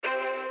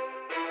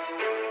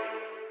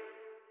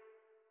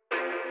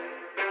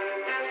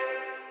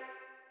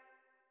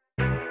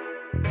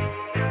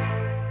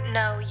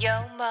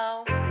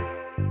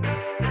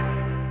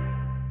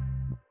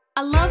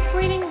I love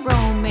reading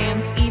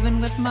romance,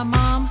 even with my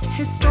mom.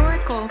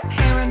 Historical,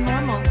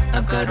 paranormal,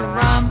 a good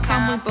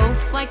rom-com. We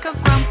both like a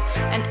grump,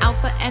 an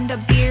alpha and a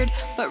beard.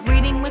 But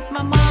reading with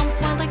my mom,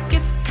 well, it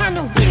gets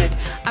kinda weird.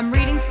 I'm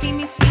reading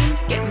steamy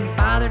scenes, getting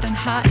bothered and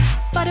hot.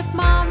 But if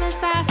mom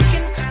is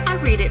asking, I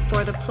read it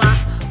for the plot.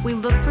 We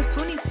look for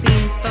swoony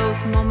scenes,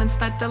 those moments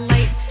that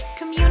delight.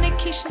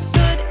 Communication's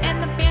good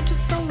and the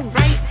banter's so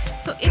right.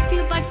 So if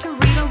you'd like to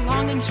read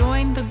along and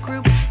join the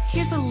group,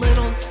 here's a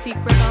little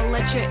secret, I'll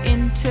let you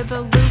into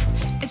the loop.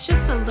 It's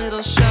just a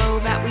little show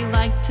that we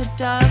like to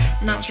dub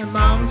Not Your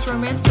Mom's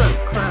Romance Book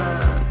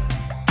Club.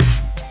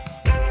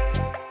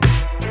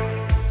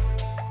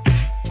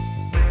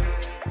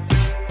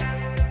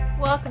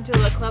 Welcome to the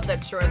book club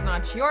that sure is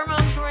not your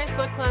mom's romance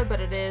book club, but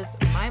it is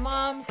my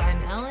mom's.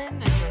 I'm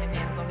Ellen, and joining me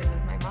as always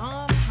is my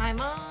mom. Hi,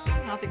 Mom.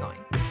 How's it going?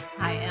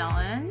 Hi,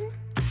 Ellen.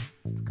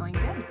 It's going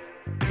good.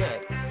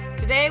 Good.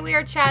 Today we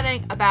are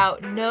chatting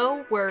about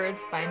No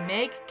Words by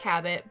Meg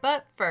Cabot,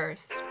 but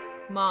first,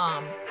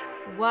 Mom,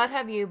 what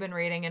have you been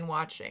reading and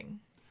watching?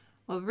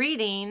 Well,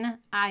 reading,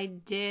 I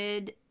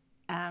did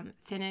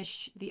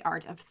finish The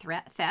Art of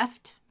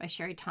Theft by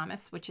Sherry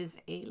Thomas, which is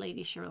a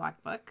Lady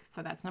Sherlock book.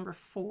 So that's number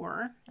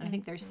 4. I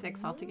think there's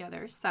 6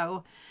 altogether.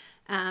 So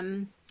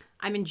I'm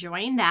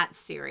enjoying that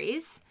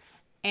series.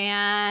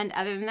 And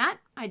other than that,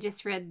 I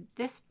just read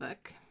this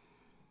book.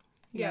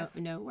 Yes.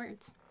 No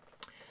Words.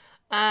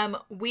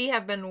 We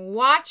have been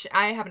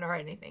I haven't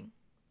read anything.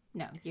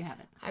 No, you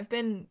haven't. I've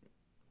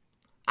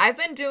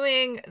been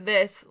doing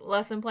this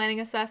lesson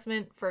planning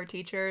assessment for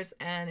teachers,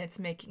 and it's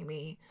making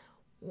me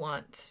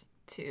want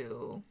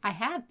to... I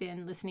have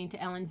been listening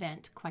to Ellen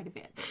vent quite a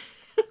bit.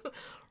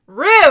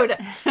 Rude!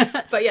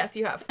 But yes,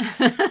 you have.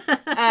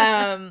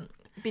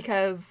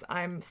 Because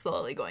I'm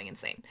slowly going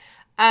insane.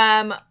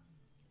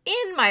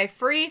 In my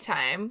free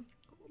time,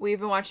 we've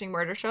been watching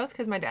murder shows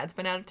because my dad's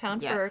been out of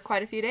town for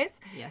quite a few days.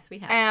 Yes, we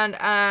have.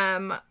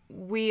 And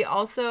we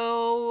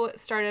also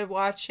started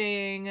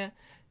watching,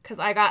 because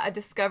I got a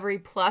Discovery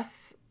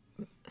Plus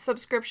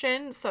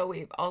subscription, so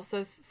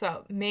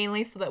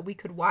mainly so that we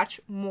could watch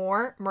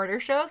more murder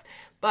shows,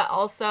 but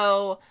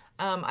also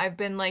I've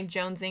been like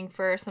jonesing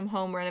for some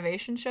home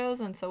renovation shows,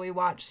 and so we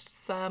watched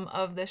some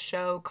of this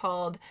show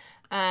called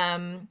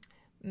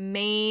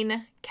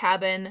Maine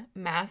Cabin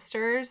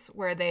Masters,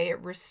 where they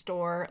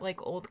restore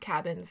like old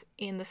cabins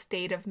in the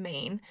state of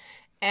Maine.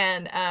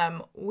 And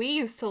we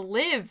used to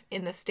live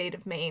in the state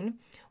of Maine.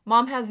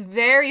 Mom has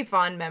very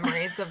fond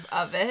memories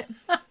of it.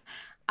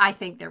 I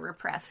think they're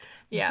repressed.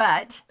 Yeah.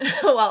 But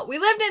well, we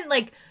lived in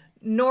like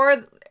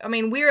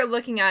we were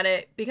looking at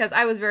it because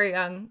I was very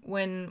young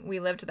when we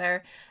lived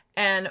there,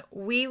 and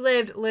we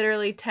lived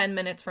literally 10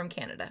 minutes from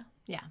Canada.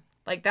 Yeah.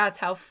 Like that's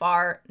how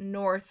far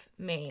north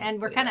Maine.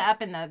 And we're kind of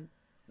up in the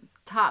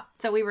top.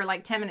 So we were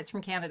like 10 minutes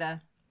from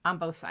Canada on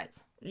both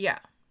sides. Yeah.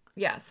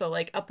 Yeah. So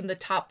like up in the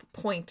top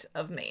point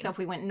of Maine. So if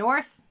we went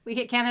north, we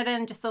hit Canada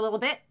in just a little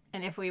bit.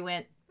 And if we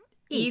went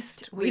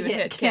east, we would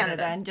hit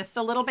Canada in just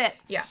a little bit.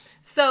 Yeah.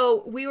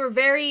 So we were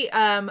very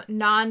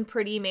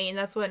non-pretty Maine.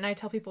 That's when I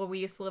tell people we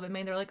used to live in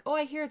Maine. They're like, oh,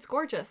 I hear it's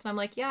gorgeous. And I'm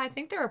like, yeah, I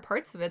think there are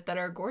parts of it that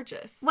are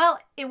gorgeous. Well,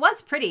 it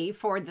was pretty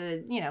for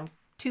the,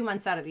 2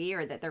 months out of the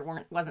year that there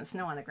wasn't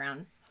snow on the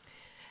ground.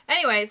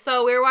 Anyway,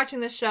 so we were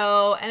watching this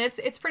show, and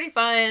it's pretty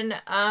fun,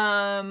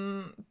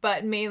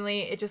 but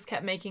mainly it just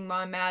kept making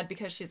Mom mad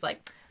because she's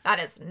like, that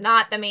is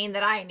not the Maine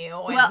that I knew.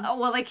 And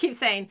well, they keep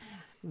saying,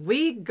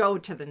 we go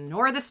to the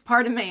northest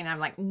part of Maine. I'm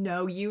like,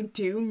 no, you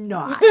do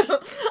not.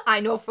 I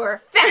know for a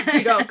fact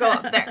you don't go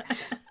up there.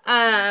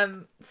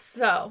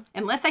 So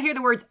unless I hear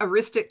the words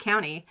Aroostook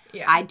County,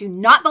 yeah. I do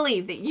not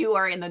believe that you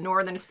are in the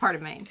northernest part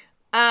of Maine.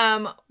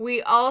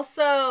 I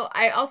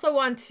also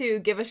want to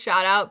give a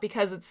shout out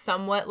because it's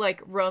somewhat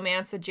like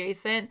romance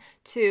adjacent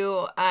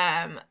to,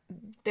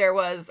 there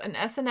was an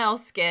SNL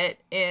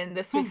skit in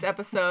this week's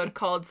episode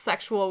called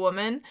Sexual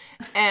Woman.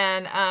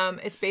 And,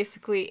 it's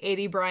basically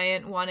Aidy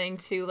Bryant wanting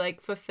to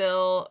like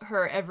fulfill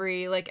her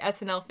every like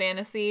SNL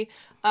fantasy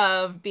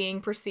of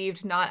being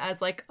perceived not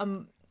as like a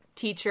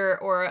teacher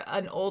or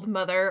an old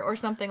mother or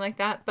something like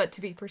that, but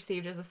to be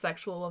perceived as a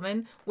sexual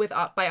woman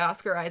by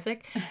Oscar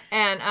Isaac.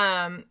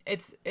 And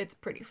it's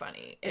pretty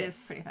funny. It is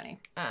pretty funny.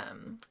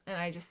 And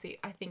I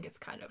think it's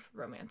kind of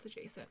romance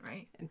adjacent,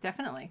 right?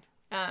 Definitely.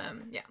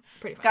 Yeah,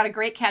 pretty It's funny. got a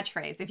great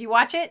catchphrase. If you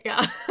watch it,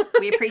 yeah.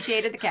 We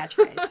appreciated the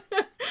catchphrase.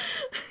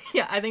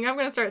 Yeah, I think I'm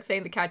going to start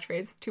saying the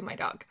catchphrase to my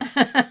dog.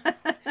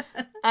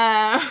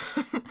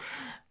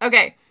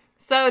 Okay.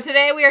 So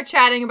today we are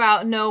chatting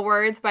about No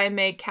Words by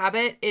Meg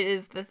Cabot. It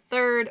is the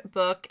 3rd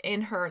book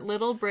in her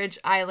Little Bridge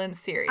Island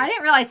series. I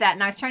didn't realize that,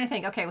 and I was trying to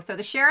think, okay, so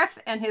the sheriff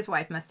and his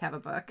wife must have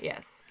a book.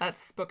 Yes,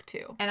 that's book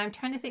 2. And I'm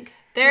trying to think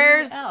who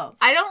else.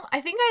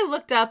 I think I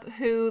looked up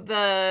who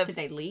Did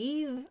they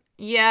leave?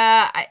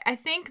 Yeah, I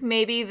think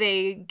maybe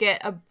they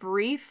get a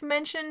brief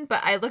mention,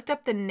 but I looked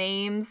up the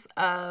names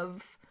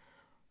of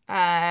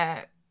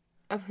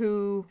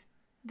who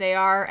they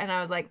are, and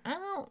I was like, I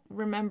don't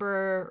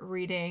remember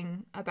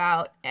reading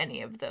about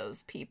any of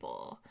those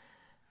people.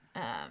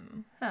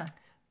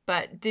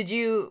 But did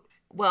you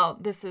well,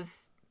 this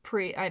is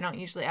pre, I don't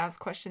usually ask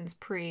questions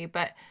pre,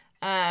 but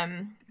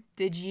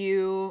did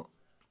you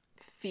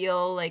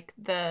feel like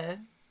the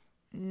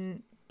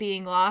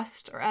being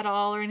lost or at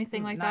all or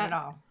anything like that? Not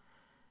at all.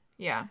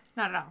 Yeah.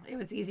 Not at all. It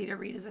was easy to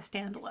read as a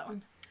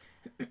standalone.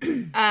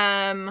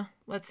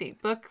 Let's see.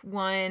 Book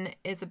 1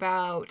 is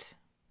about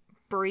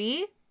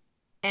Bree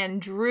and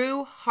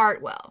Drew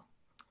Hartwell.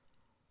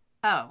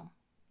 Oh.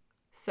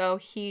 So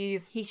he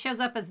shows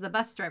up as the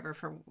bus driver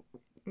for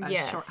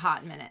a short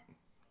hot minute.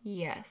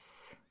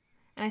 Yes.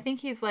 And I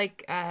think he's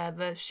like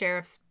the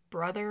sheriff's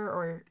brother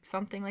or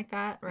something like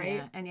that, right?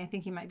 Yeah, and I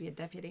think he might be a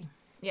deputy.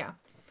 Yeah.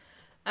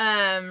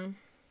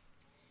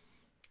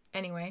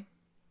 Anyway.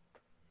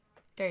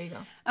 There you go.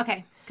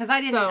 Okay, because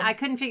I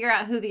couldn't figure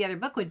out who the other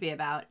book would be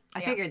about.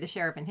 I figured the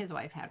sheriff and his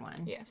wife had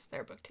one. Yes,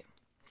 their book too.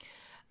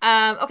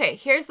 Okay,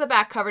 here's the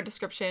back cover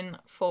description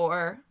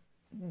for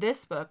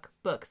this book,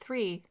 book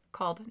 3,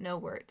 called No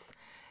Words.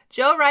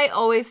 Jo Wright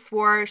always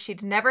swore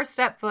she'd never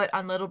step foot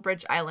on Little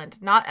Bridge Island,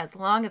 not as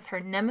long as her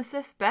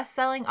nemesis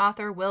best-selling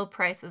author Will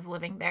Price is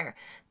living there.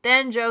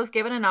 Then Jo's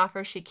given an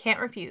offer she can't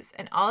refuse,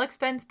 an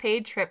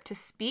all-expense-paid trip to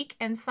speak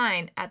and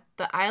sign at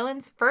the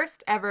island's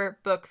first ever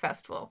book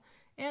festival.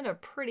 And a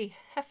pretty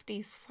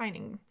hefty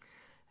signing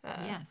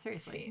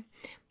seriously. fee.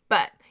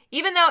 But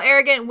even though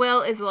arrogant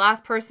Will is the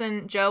last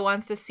person Jo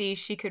wants to see,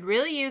 she could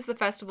really use the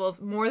festival's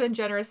more than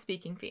generous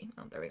speaking fee.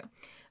 Oh, there we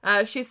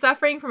go. She's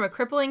suffering from a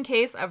crippling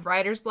case of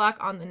writer's block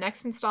on the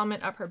next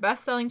installment of her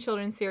best-selling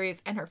children's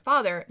series, and her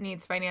father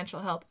needs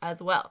financial help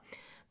as well.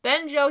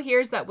 Then Jo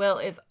hears that Will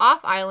is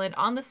off-island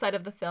on the set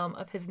of the film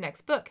of his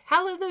next book,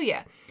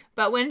 Hallelujah.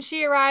 But when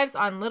she arrives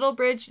on Little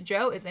Bridge,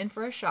 Jo is in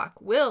for a shock.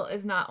 Will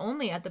is not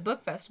only at the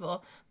book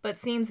festival, but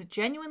seems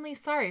genuinely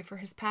sorry for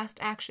his past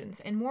actions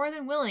and more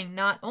than willing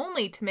not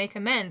only to make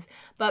amends,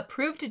 but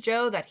prove to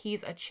Jo that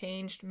he's a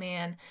changed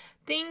man.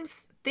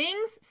 Things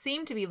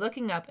seem to be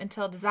looking up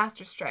until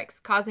disaster strikes,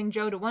 causing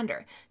Jo to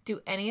wonder, do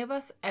any of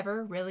us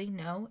ever really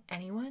know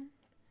anyone?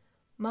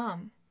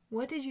 Mom,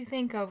 what did you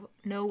think of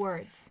No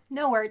Words?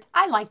 No Words.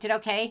 I liked it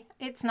okay.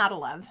 It's not a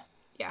love.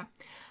 Yeah.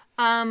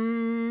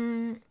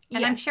 And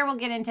I'm sure we'll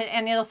get into it,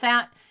 and it'll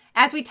sound,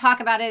 as we talk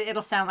about it,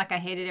 it'll sound like I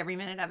hated every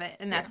minute of it,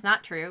 and that's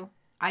not true.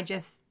 I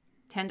just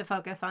tend to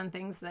focus on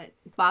things that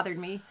bothered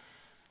me.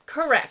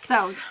 Correct.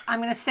 So I'm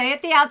going to say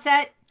at the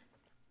outset,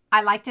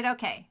 I liked it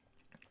okay.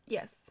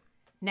 Yes.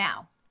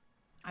 Now,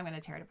 I'm going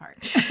to tear it apart.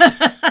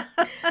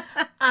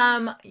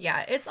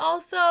 Yeah, it's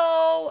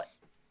also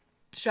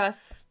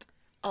just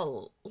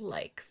a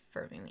like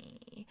for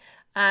me.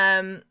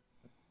 I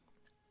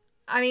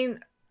mean,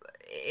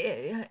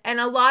 and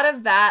a lot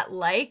of that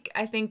like,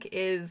 I think,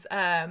 is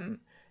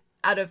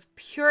out of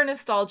pure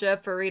nostalgia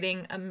for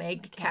reading a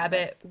Meg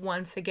Cabot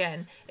once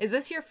again. Is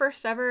this your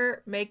first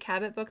ever Meg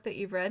Cabot book that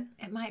you've read?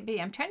 It might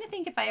be. I'm trying to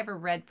think if I ever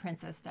read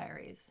Princess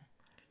Diaries.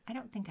 I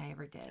don't think I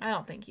ever did. I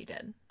don't think you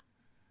did.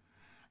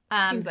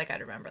 Seems like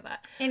I'd remember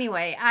that.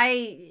 Anyway,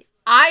 I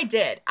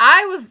did.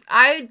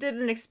 I did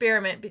an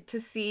experiment to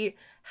see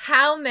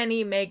how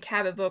many Meg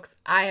Cabot books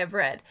I have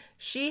read.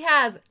 She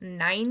has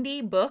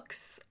 90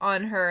 books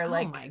on her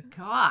oh my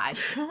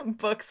gosh,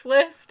 books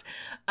list.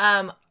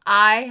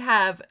 I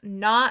have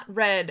not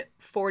read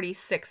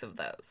 46 of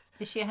those.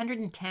 Is she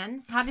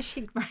 110? How does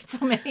she write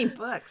so many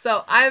books?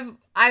 So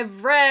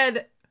I've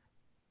read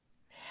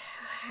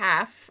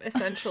half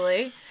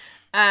essentially.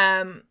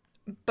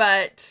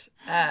 But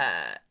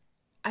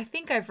I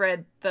think I've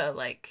read the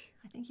like.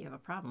 I think you have a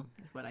problem,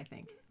 is what I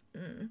think.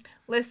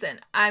 Listen,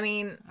 I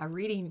mean, a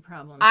reading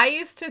problem.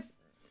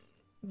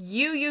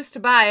 You used to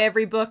buy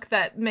every book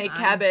that Meg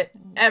Cabot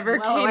ever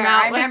came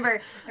out. I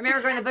remember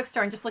going to the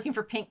bookstore and just looking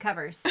for pink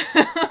covers.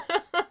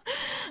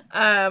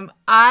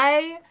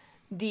 I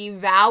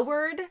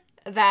devoured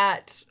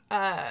that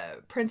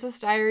Princess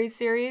Diaries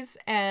series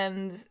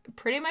and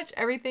pretty much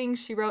everything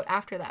she wrote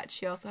after that.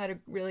 She also had a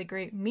really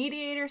great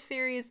Mediator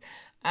series,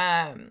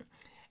 and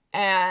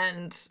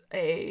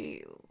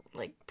a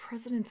like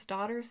President's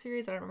Daughter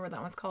series. I don't remember what that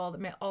one's called,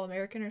 All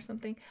American or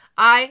something.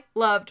 I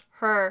loved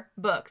her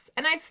books,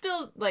 and I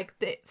still like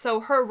so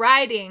her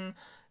writing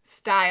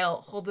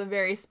style holds a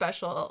very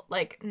special,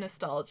 like,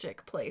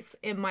 nostalgic place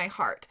in my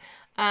heart.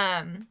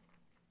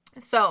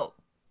 So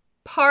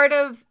part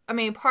of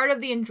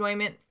the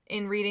enjoyment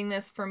in reading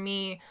this for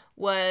me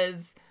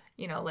was,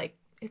 like,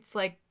 it's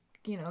like,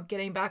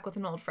 getting back with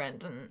an old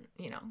friend and,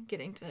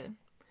 getting to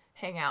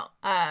hang out.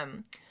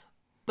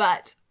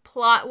 But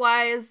plot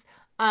wise,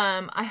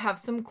 I have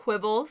some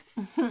quibbles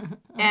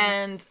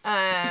and,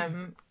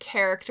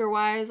 character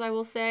wise, I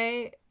will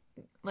say,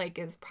 like,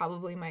 is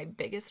probably my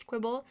biggest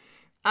quibble.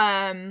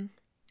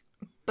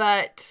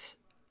 But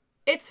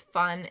it's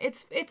fun.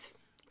 It's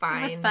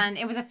fine. It was fun.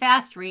 It was a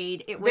fast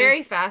read. It was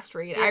very fast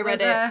read. I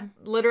read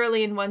it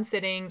literally in one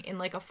sitting in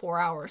like a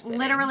 4-hour sitting.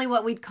 Literally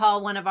what we'd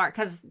call one of our,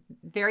 because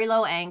very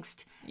low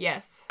angst.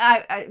 Yes.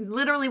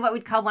 Literally what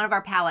we'd call one of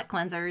our palate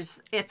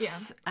cleansers.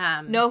 It's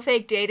no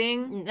fake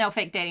dating. No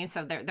fake dating.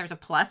 So there's a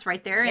plus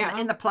right there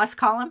in the plus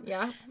column.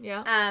 Yeah.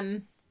 Yeah.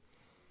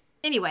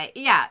 Anyway,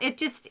 yeah,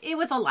 it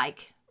was a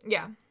like.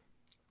 Yeah.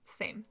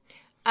 same.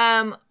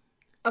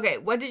 Okay,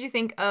 what did you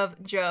think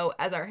of Jo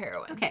as our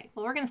heroine? Okay,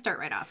 well, we're going to start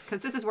right off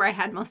because this is where I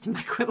had most of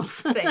my quibbles.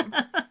 Same.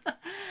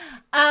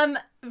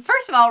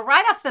 First of all,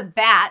 right off the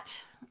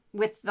bat,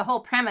 with the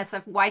whole premise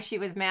of why she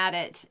was mad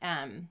at,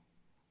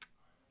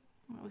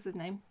 what was his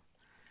name?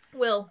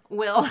 Will.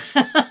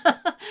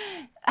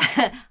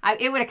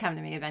 It would have come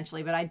to me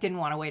eventually, but I didn't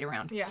want to wait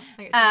around. Yeah.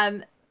 I get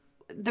you.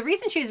 The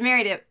reason she was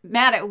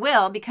mad at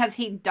Will because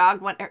he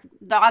dogged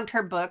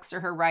her books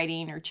or her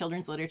writing or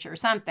children's literature or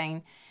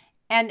something.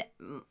 And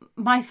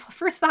my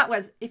first thought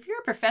was, if you're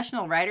a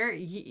professional writer,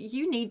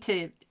 you need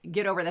to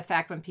get over the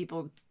fact when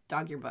people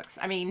dog your books.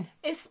 I mean,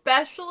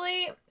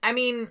 especially,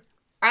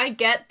 I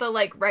get the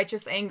like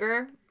righteous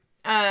anger,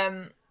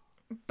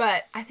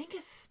 but I think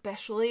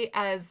especially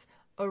as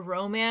a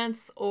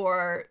romance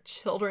or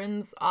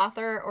children's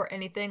author or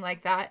anything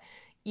like that,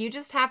 you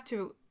just have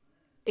to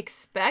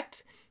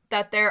expect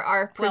that there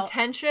are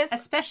pretentious...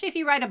 especially if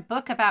you write a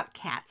book about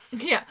cats.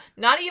 Yeah.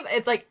 Not even...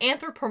 It's like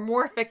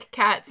anthropomorphic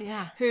cats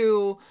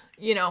who,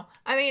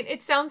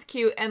 it sounds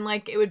cute and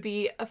like it would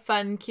be a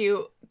fun,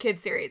 cute kid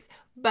series.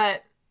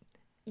 But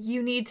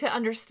you need to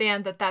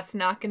understand that that's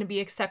not going to be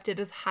accepted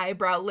as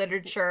highbrow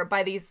literature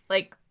by these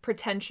like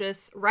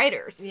pretentious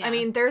writers.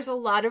 Yeah. There's a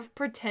lot of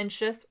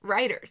pretentious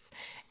writers.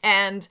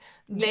 And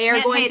they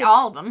are going to...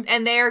 all of them.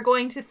 And they are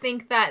going to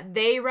think that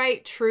they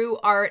write true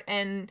art,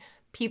 and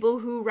people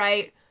who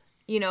write...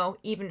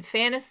 even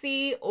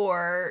fantasy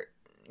or,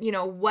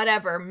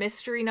 whatever,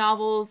 mystery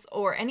novels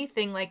or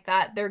anything like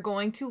that, they're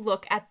going to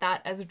look at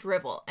that as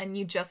drivel. And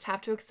you just have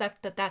to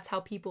accept that that's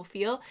how people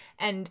feel.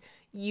 And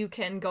you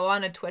can go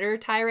on a Twitter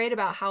tirade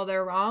about how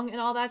they're wrong and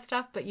all that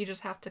stuff, but you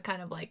just have to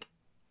kind of like...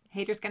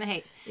 Haters gonna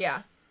hate.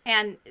 Yeah.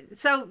 And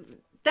so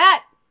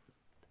that...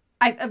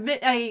 I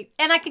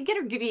could get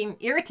her being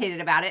irritated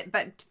about it,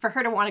 but for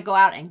her to want to go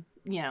out and,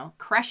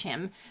 crush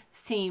him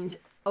seemed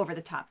over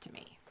the top to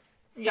me.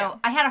 So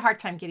I had a hard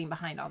time getting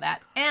behind all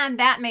that. And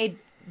that made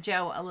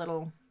Jo a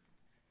little...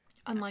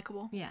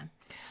 unlikable. Yeah.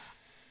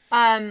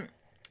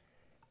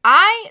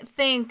 I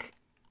think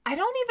I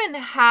don't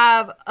even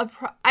have a...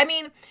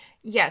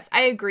 yes,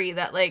 I agree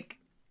that, like,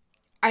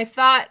 I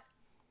thought...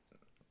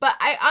 But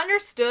I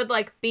understood,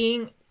 like,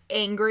 being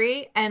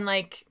angry and,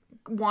 like,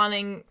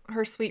 wanting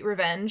her sweet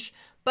revenge.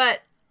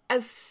 But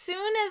as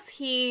soon as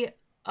he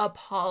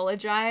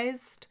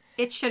apologized...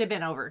 It should have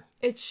been over.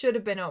 It should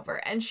have been over.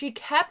 And she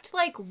kept,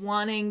 like,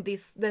 wanting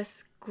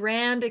this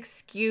grand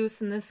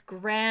excuse and this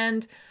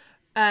grand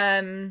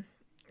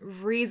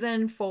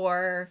reason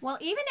for... Well,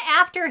 even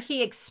after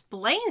he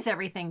explains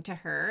everything to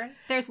her,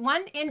 there's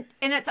one and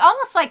it's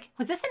almost like,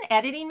 was this an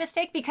editing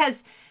mistake?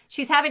 Because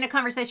she's having a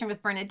conversation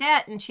with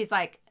Bernadette, and she's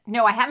like,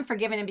 no, I haven't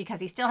forgiven him because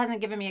he still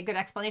hasn't given me a good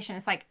explanation.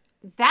 It's like,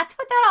 that's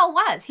what that all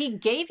was. He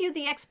gave you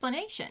the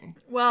explanation.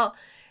 Well,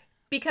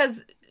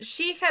 because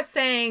she kept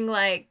saying,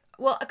 like,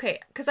 well, okay,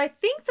 because I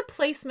think the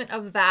placement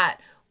of that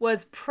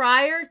was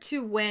prior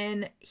to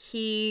when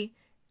he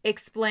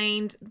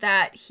explained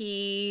that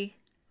his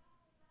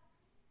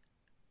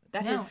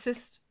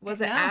sister...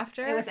 Was it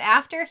after? It was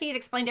after he had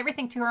explained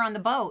everything to her on the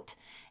boat.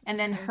 And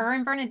then her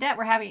and Bernadette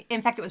were having...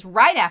 In fact, it was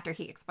right after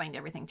he explained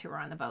everything to her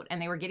on the boat.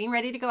 And they were getting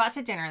ready to go out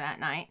to dinner that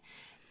night.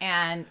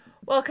 And...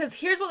 Well, because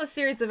here's what the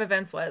series of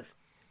events was.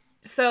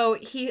 So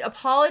he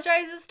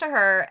apologizes to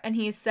her and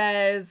he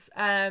says,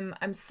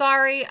 I'm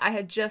sorry. I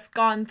had just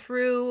gone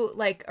through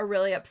like a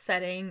really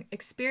upsetting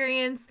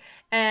experience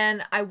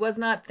and I was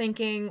not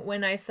thinking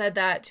when I said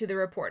that to the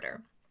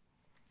reporter.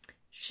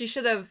 She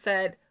should have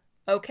said,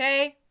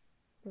 okay,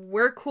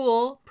 we're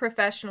cool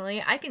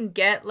professionally. I can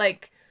get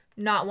like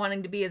not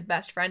wanting to be his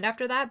best friend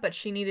after that, but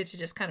she needed to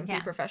just kind of be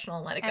professional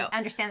and let it go. And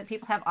understand that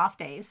people have off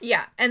days.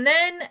 Yeah. And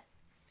then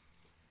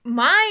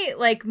my,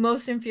 like,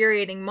 most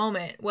infuriating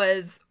moment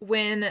was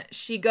when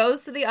she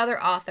goes to the other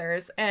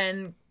authors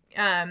and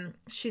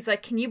she's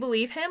like, can you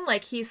believe him?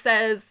 Like, he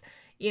says,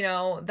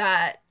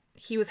 that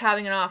he was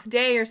having an off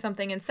day or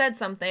something and said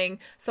something.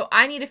 So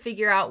I need to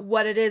figure out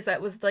what it is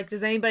that was, like,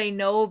 does anybody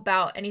know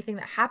about anything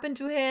that happened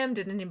to him?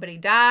 Did anybody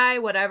die?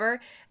 Whatever.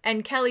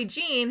 And Kelly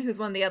Jean, who's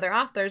one of the other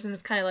authors and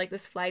is kind of like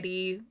this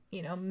flighty,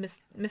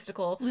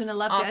 mystical Luna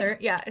Lovegood author.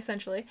 Yeah,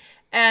 essentially.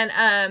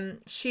 And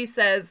she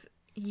says...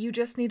 You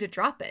just need to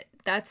drop it.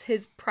 That's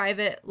his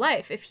private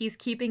life. If he's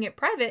keeping it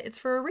private, it's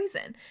for a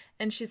reason.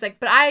 And she's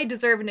like, but I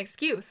deserve an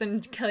excuse.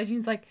 And Kelly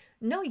Jean's like,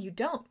 no, you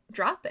don't.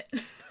 Drop it.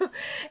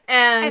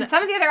 and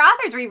some of the other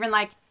authors were even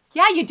like,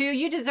 yeah, you do.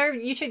 You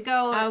should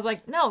go. I was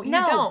like, no, you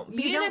don't.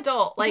 Be an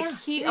adult. Like,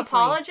 he seriously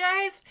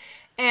apologized.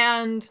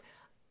 And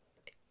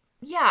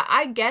yeah,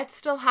 I get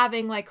still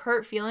having like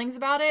hurt feelings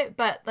about it.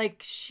 But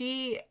like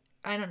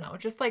I don't know,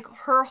 just like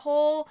her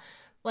whole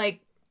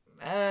like,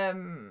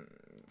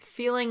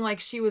 feeling like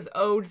she was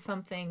owed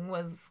something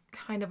was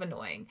kind of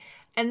annoying.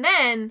 And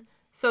then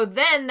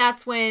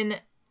that's when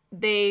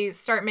they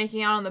start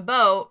making out on the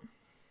boat.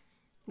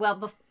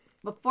 Well,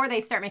 before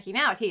they start making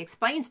out, he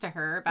explains to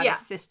her about his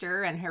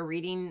sister and her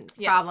reading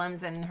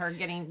problems and her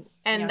getting...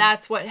 And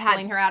that's what had...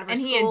 Pulling her out of her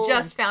and school. He had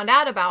just found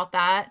out about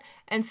that.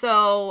 And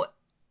so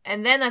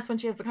and then that's when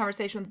she has the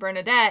conversation with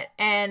Bernadette.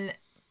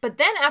 But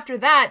then after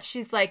that,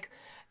 she's like,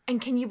 and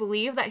can you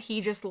believe that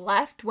he just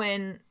left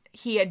when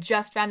he had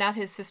just found out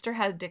his sister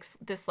had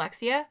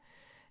dyslexia?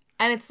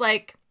 And it's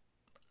like,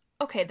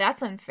 okay,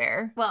 that's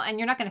unfair. Well, and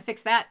you're not going to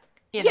fix that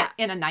in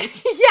a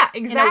night. Yeah,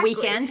 exactly. In a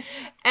weekend.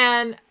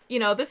 And,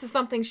 this is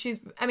something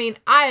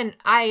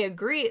I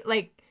agree,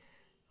 like,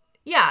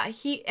 yeah,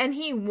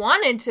 he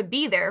wanted to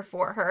be there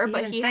for her,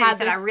 but he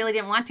said, I really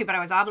didn't want to, but I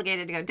was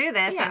obligated to go do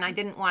this, and I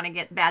didn't want to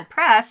get bad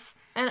press.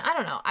 And I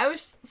don't know. I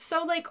was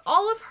so, like,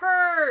 all of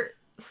her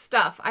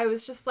stuff, I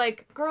was just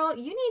like, girl,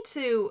 you need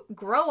to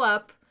grow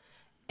up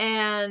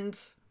and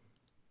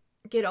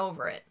get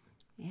over it.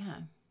 Yeah.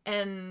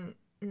 And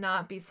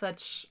not be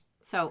such.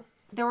 So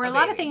there were a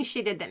lot of things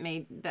she did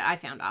that I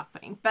found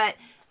off-putting, but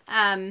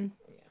I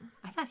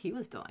thought he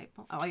was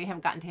delightful. Oh, you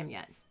haven't gotten to him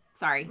yet.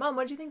 Sorry. Mom,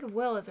 what did you think of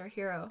Will as our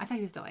hero? I thought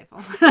he was delightful.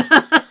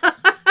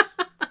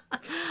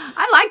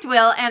 I liked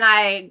Will, and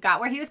I got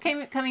where he was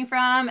coming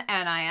from,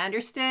 and I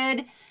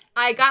understood.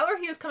 I got where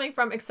he was coming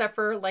from, except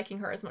for liking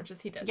her as much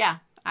as he did. Yeah,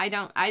 I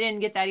didn't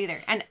get that either.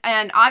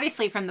 And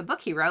obviously from the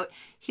book he wrote,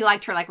 he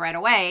liked her like right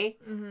away,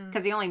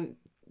 because he only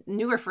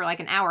knew her for like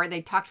an hour.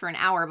 They talked for an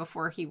hour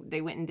before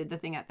they went and did the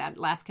thing at that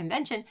last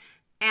convention,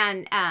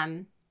 and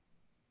I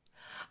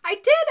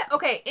did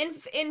okay.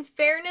 In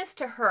fairness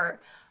to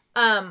her,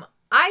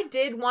 I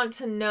did want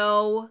to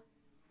know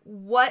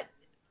what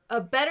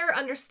a better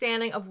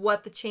understanding of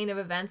what the chain of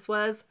events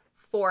was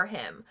for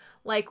him.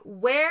 Like,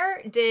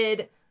 where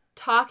did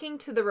talking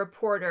to the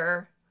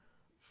reporter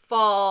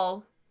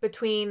fall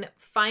between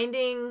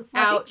finding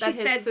out that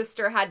his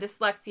sister had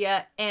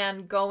dyslexia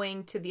and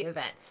going to the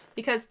event?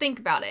 Because think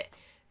about it.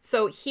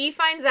 So he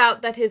finds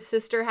out that his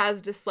sister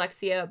has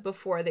dyslexia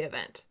before the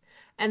event.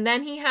 And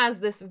then he has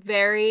this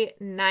very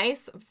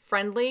nice,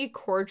 friendly,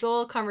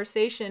 cordial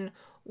conversation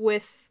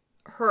with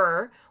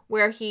her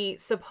where he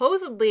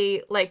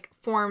supposedly, like,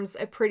 forms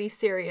a pretty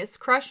serious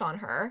crush on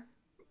her.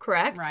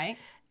 Correct? Right.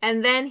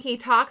 And then he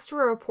talks to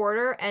a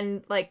reporter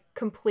and, like,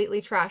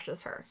 completely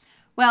trashes her.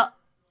 Well,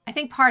 I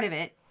think part of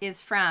it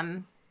is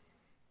from,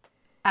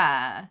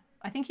 I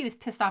think he was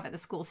pissed off at the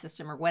school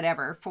system or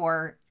whatever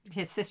for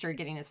his sister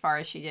getting as far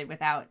as she did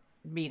without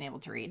being able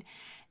to read.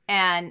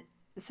 And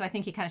so I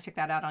think he kind of took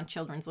that out on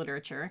children's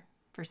literature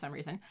for some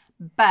reason.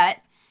 But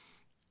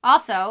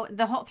also,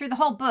 through the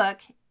whole book,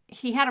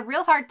 he had a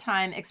real hard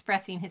time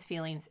expressing his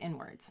feelings in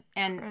words.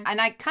 And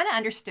I kind of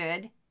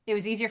understood it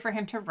was easier for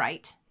him to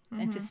write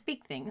than to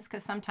speak things,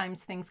 because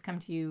sometimes things come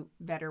to you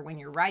better when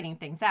you're writing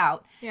things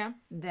out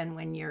than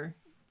when you're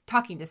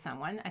talking to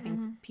someone. I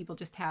think people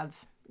just have,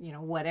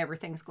 whatever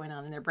thing's going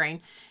on in their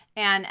brain.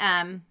 And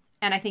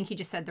I think he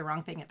just said the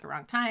wrong thing at the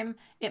wrong time.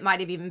 It might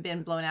have even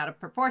been blown out of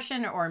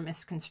proportion or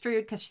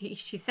misconstrued, because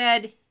she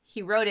said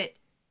he wrote it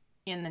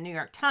in the New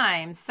York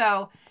Times.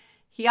 So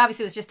he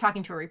obviously was just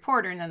talking to a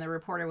reporter, and then the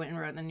reporter went and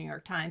wrote in the New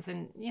York Times.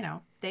 And,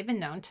 they've been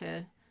known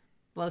to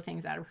blow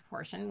things out of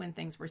proportion when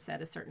things were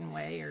said a certain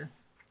way or...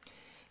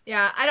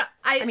 Yeah,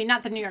 I mean,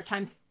 not the New York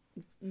Times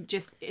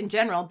just in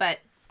general, but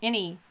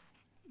any,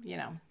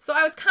 So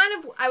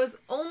I was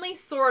only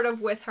sort of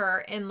with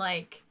her in,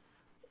 like,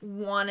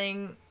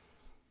 wanting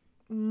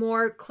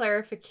more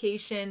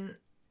clarification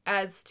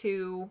as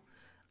to,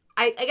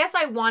 I guess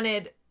I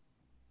wanted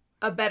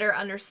a better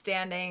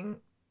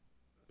understanding,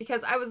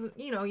 because I was,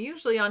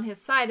 usually on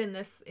his side in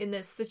this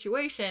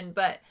situation,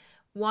 but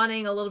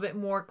wanting a little bit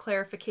more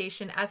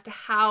clarification as to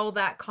how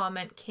that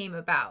comment came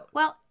about.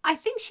 Well, I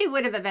think she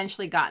would have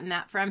eventually gotten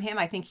that from him.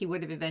 I think he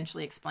would have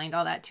eventually explained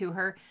all that to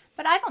her.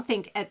 But I don't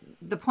think at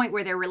the point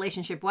where their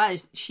relationship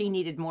was, she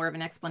needed more of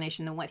an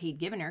explanation than what he'd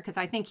given her. Because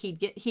I think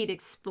he'd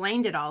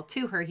explained it all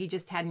to her. He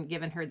just hadn't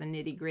given her the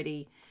nitty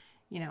gritty,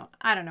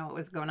 I don't know what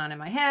was going on in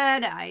my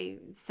head. I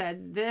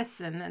said this,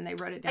 and then they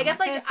wrote it down. I guess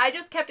this. I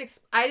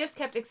just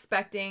kept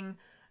expecting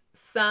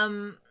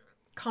some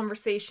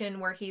conversation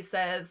where he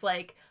says,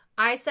 like,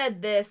 I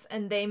said this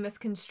and they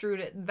misconstrued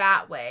it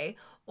that way,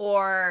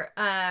 or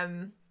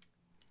that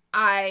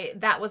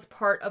was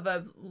part of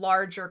a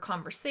larger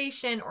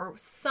conversation or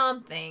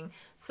something,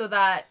 so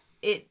that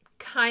it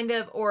kind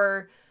of,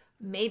 or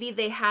maybe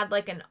they had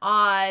like an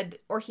odd,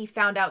 or he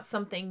found out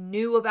something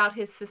new about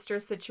his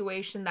sister's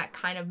situation that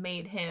kind of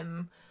made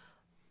him,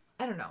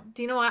 I don't know.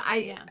 Do you know what?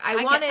 I get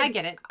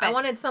it. But... I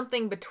wanted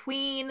something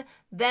between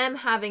them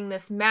having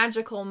this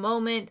magical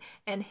moment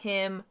and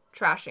him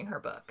trashing her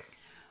book.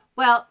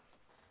 Well,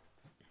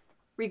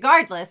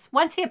 regardless,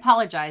 once he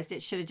apologized,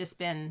 it should have just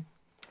been...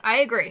 I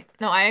agree.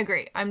 No, I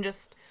agree. I'm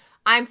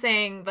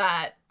saying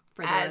that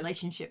for their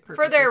relationship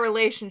purposes. For their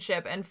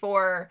relationship and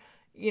for,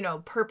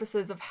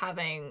 purposes of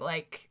having,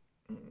 like...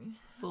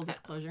 full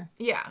disclosure.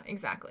 Yeah,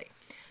 exactly.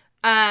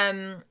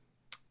 But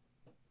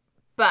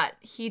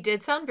he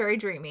did sound very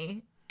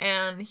dreamy,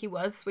 and he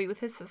was sweet with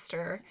his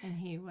sister. And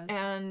he was...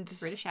 And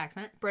British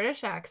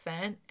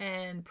accent,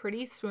 and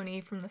pretty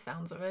swoony from the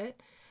sounds of it.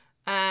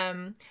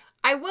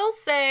 I will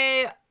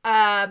say,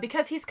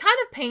 because he's kind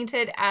of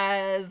painted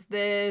as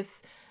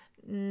this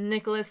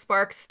Nicholas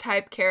Sparks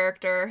type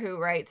character who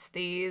writes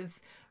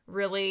these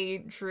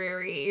really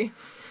dreary,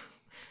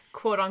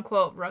 quote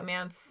unquote,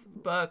 romance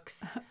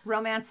books.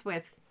 Romance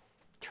with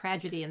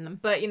tragedy in them.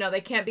 But, you know,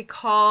 they can't be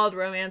called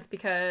romance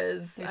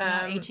because There's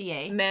no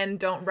HEA. Men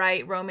don't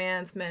write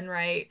romance. Men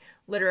write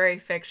literary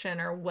fiction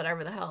or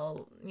whatever the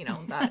hell, you know,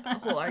 that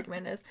whole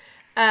argument is.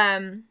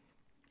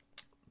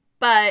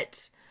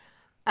 But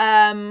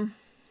and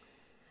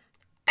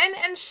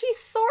she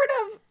sort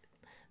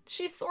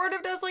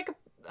of does like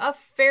a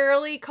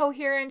fairly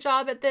coherent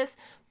job at this,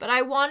 but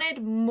I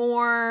wanted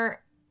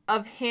more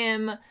of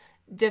him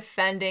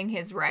defending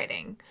his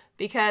writing,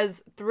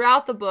 because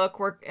throughout the book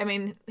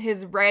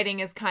his writing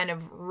is kind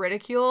of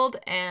ridiculed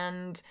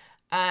and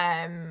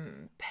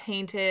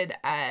painted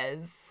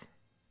as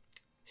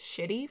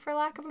shitty, for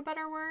lack of a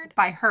better word,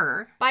 By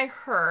her.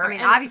 I mean,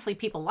 And obviously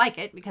people like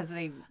it because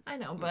they I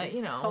know, but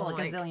you know, sold a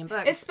like, gazillion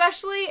books.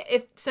 especially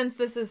since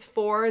this is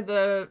for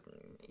the,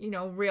 you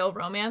know, real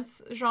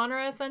romance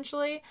genre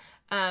essentially,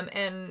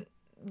 and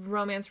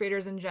romance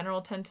readers in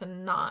general tend to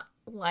not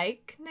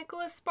like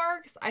Nicholas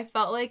Sparks. I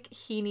felt like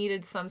he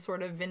needed some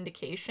sort of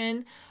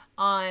vindication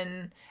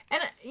on,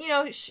 and you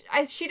know,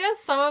 she does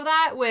some of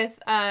that with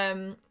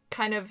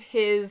kind of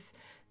his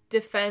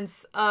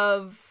defense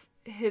of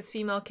his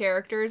female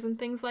characters and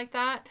things like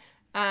that.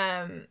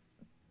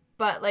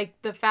 But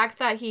like the fact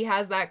that he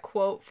has that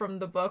quote from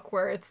the book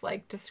where it's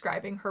like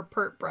describing her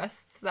pert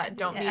breasts that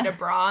don't need a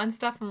bra and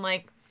stuff, I'm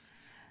like,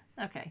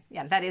 okay,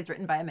 yeah, that is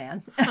written by a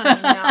man.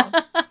 no.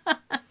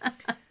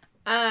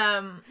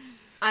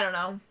 I don't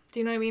know. Do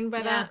you know what I mean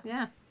by that?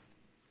 Yeah.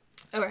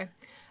 Okay.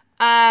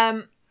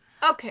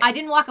 Okay. I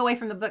didn't walk away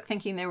from the book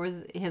thinking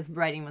his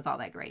writing was all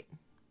that great,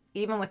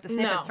 even with the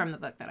snippets from the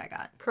book that I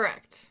got.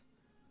 Correct.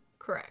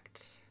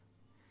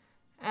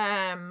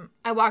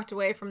 I walked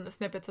away from the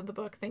snippets of the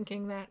book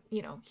thinking that,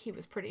 you know, he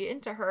was pretty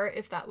into her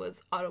if that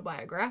was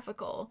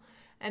autobiographical,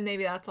 and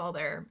maybe that's all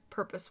their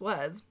purpose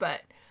was,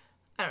 but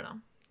I don't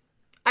know.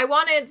 I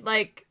wanted,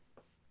 like,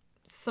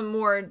 some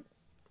more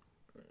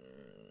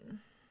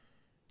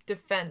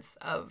defense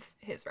of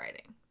his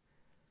writing.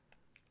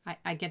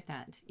 I get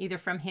that. Either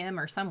from him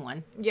or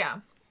someone. Yeah.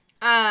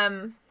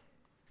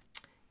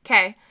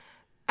 Okay.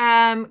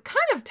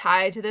 Kind of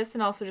tied to this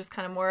and also just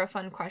kind of more a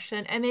fun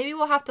question, and maybe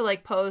we'll have to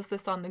like pose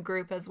this on the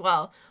group as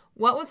well.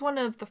 What was one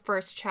of the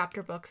first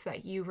chapter books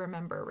that you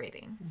remember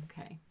reading?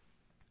 Okay.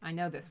 I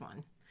know this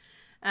one.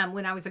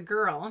 When I was a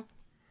girl,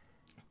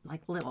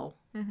 like little,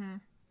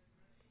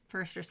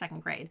 first or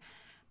second grade,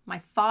 my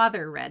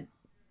father read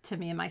to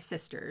me and my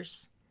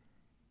sisters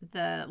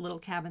The Little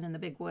Cabin in the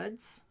Big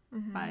Woods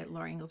by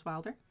Laura Ingalls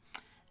Wilder.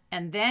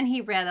 And then he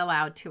read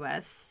aloud to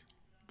us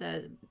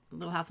The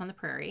Little House on the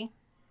Prairie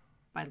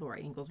by Laura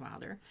Ingalls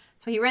Wilder.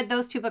 So he read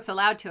those two books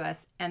aloud to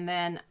us, and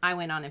then I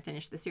went on and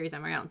finished the series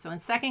on my own. So in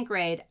second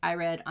grade, I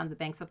read On the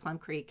Banks of Plum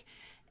Creek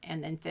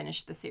and then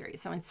finished the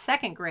series. So in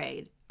second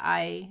grade,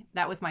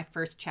 that was my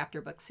first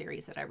chapter book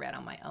series that I read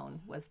on my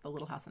own, was The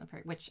Little House on the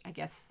Prairie, which I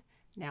guess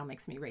now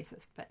makes me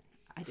racist, but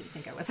I didn't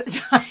think I was at the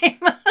time.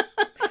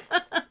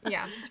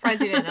 Yeah,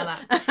 surprised you didn't know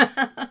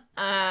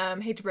that.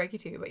 Hate to break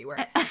it to you, but you were.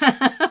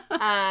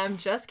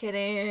 Just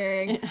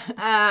kidding.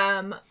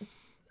 I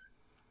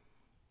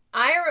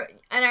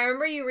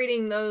remember you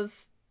reading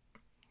those.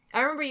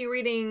 I remember you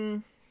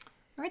reading.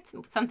 I read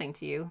something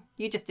to you.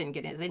 You just didn't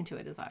get as into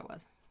it as I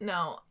was.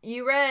 No,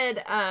 you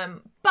read.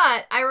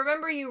 But I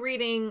remember you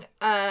reading.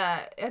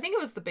 I think it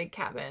was The Big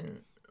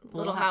Cabin,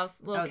 Little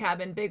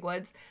Cabin, Big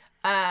Woods.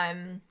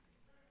 I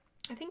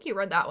think you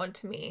read that one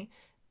to me,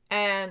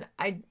 and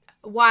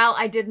while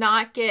I did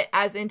not get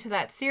as into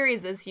that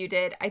series as you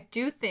did, I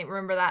do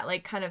remember that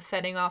like kind of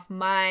setting off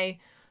my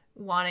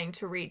wanting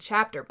to read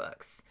chapter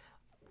books.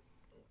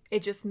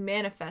 It just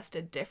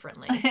manifested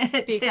differently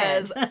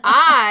because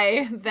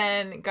I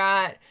then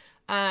got,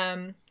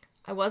 I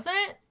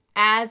wasn't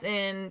as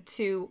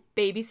into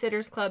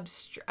Babysitter's Club,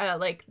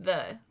 like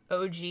the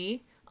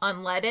OG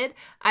unleaded.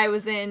 I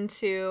was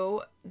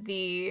into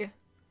the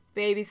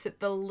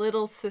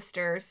Little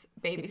Sisters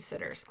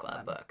Babysitter's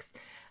Club books.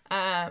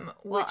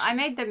 Well, I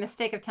made the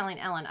mistake of telling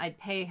Ellen I'd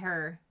pay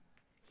her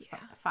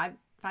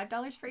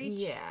 $5 for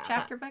each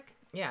chapter book.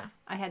 Yeah.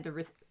 I had to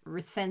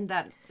rescind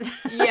that.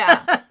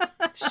 Yeah,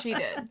 she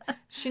did.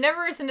 She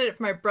never rescinded it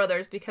for my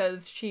brothers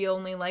because she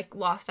only like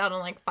lost out on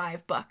like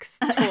 $5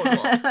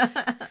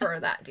 total for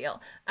that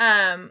deal.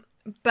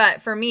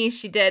 But for me,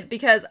 she did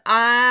because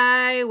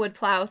I would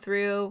plow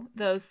through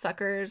those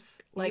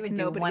suckers like you would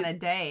do one a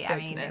day.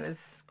 Business. I mean, it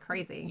was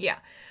crazy. Yeah.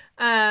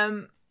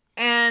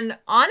 And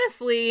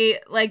honestly,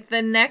 like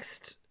the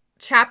next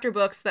chapter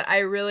books that I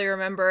really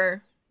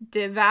remember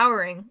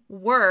devouring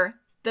were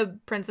the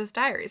Princess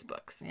Diaries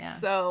books. Yeah.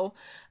 So,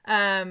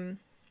 I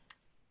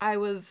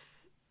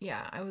was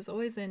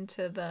always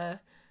into the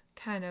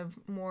kind of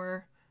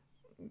more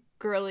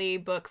girly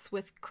books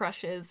with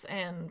crushes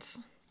and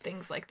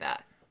things like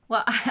that.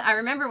 Well, I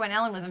remember when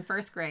Ellen was in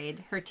first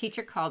grade, her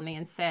teacher called me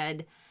and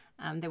said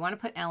they want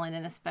to put Ellen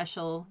in a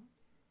special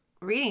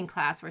reading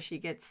class where she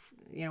gets,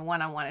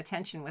 one-on-one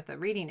attention with a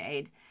reading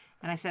aid.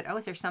 And I said, oh,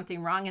 is there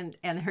something wrong?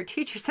 And her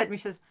teacher said to me,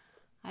 she says,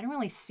 I don't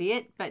really see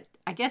it, but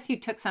I guess you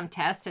took some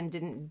test and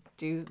didn't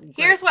do great.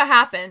 Here's what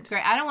happened.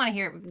 Great. I don't want to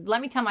hear it.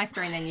 Let me tell my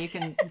story and then you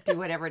can do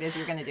whatever it is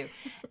you're going to do.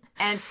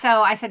 And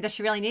so I said, does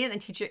she really need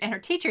it? And her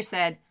teacher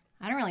said,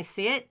 I don't really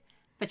see it,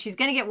 but she's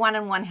going to get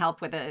one-on-one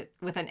help with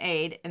an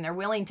aide, and they're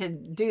willing to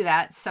do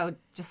that. So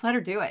just let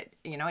her do it.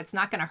 It's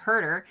not going to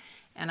hurt her.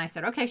 And I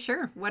said, okay,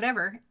 sure,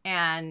 whatever.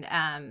 And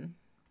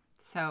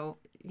so,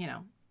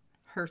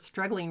 her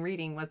struggling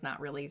reading was not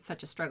really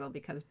such a struggle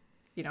because,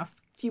 a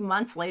few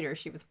months later,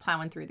 she was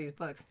plowing through these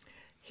books.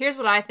 Here's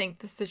what I think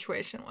the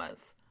situation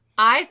was.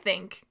 I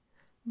think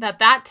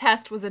that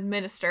test was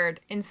administered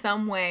in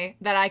some way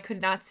that I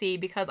could not see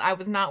because I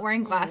was not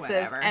wearing glasses.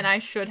 Whatever. And I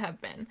should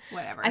have been.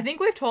 Whatever. I think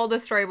we've told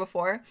this story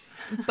before,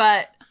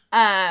 but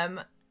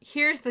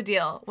here's the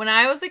deal. When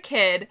I was a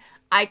kid,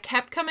 I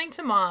kept coming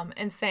to Mom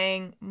and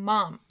saying,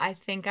 Mom, I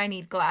think I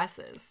need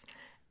glasses.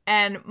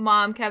 And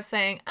Mom kept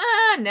saying,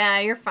 nah,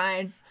 you're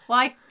fine. Well,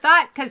 I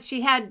thought because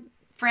she had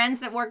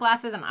friends that wore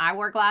glasses and I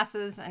wore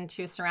glasses and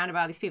she was surrounded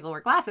by all these people who wore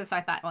glasses. So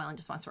I thought, well, Ellen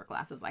just wants to wear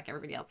glasses like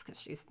everybody else because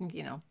she's,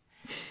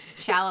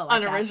 shallow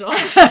like unoriginal.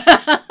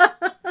 that.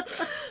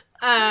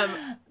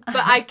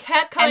 But I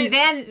kept coming. And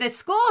then the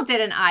school did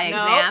an eye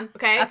exam.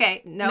 Okay.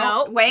 Okay.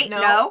 No. No.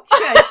 No.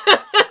 Shush.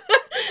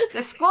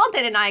 The school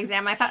did an eye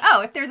exam. I thought,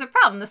 if there's a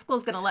problem, the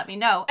school's going to let me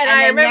know. And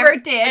I never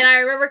did. And I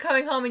remember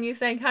coming home and you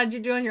saying, how did you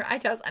do on your eye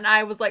test? And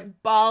I was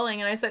like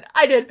bawling and I said,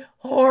 I did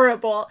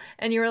horrible.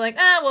 And you were like,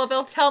 well,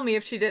 they'll tell me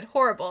if she did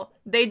horrible.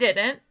 They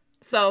didn't.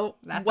 So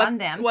that's on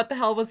them. What the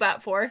hell was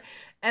that for?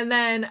 And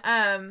then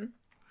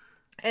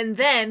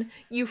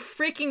you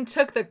freaking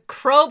took the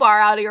crowbar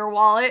out of your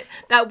wallet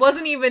that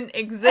wasn't even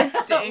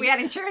existing. We had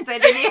insurance.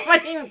 It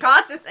wouldn't even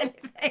cost us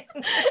anything.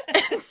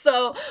 And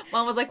so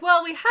Mom was like,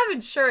 well, we have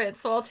insurance,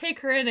 so I'll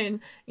take her in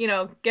and,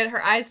 get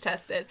her eyes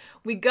tested.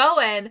 We go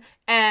in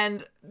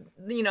and,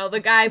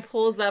 the guy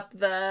pulls up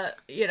the,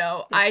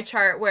 eye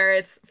chart where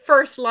its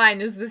first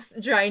line is this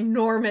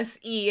ginormous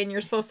E and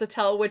you're supposed to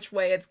tell which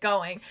way it's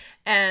going.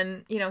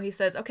 And, he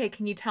says, okay,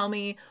 can you tell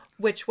me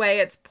which way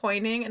it's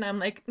pointing? And I'm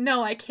like,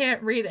 no, I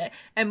can't read it.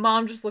 And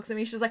Mom just looks at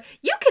me. She's like,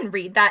 you can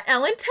read that,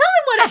 Ellen. Tell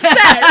him what it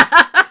says.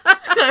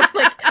 And I'm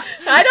like,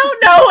 I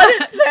don't know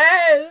what it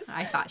says.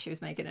 I thought she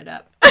was making it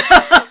up.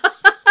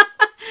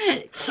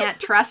 Can't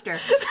trust her.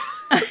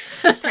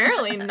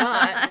 Apparently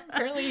not.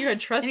 Apparently you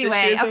had trust issues.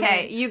 Anyway,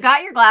 okay, you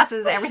got your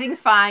glasses.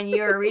 Everything's fine.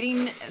 You're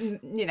reading,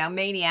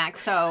 Maniac.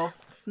 So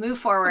move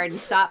forward and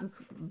stop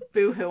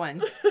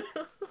boo-hooing.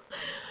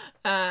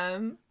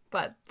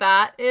 But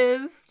that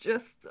is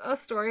just a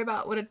story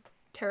about what a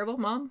terrible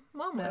mom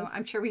was.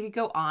 I'm sure we could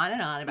go on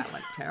and on about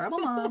what a terrible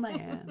mom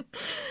I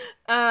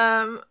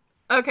am.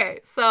 Okay,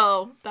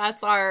 so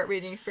that's our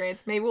reading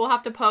experience. Maybe we'll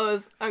have to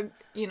pose a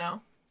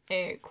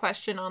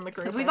question on the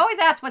group. Because we've always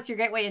asked what's your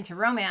gateway into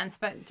romance,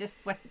 but just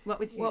what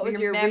was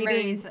your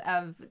memories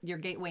of your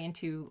gateway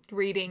into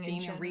reading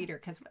being a reader?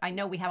 Because I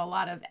know we have a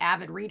lot of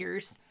avid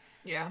readers.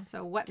 Yeah.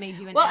 So what made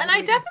you an Well, avid and I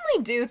reader?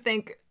 definitely do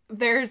think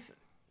there's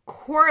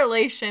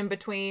correlation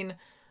between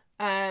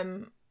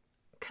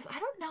because I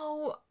don't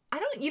know,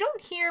 you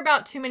don't hear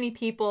about too many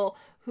people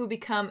who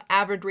become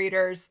avid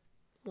readers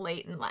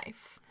late in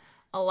life.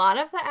 A lot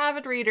of the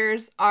avid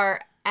readers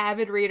are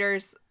avid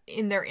readers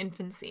in their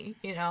infancy,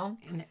 No,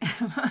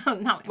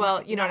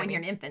 well, you know what I mean.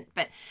 You're an infant,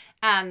 but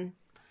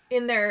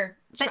in their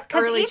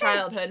early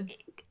childhood.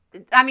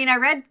 I mean, I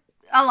read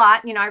a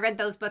lot. I read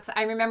those books.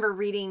 I remember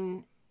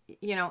reading,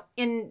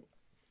 in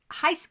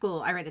high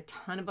school. I read a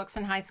ton of books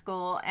in high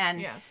school, and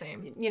yeah,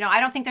 same. I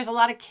don't think there's a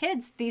lot of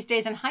kids these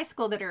days in high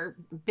school that are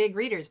big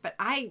readers. But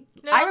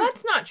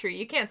that's not true.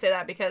 You can't say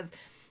that because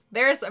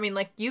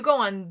you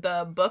go on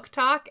the book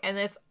talk and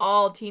it's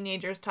all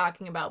teenagers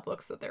talking about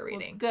books that they're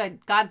reading. Well,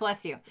 good. God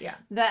bless you. Yeah.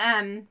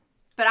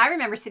 But I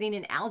remember sitting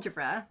in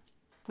algebra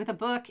with a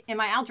book in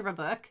my algebra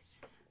book,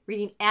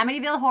 reading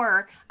Amityville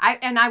Horror.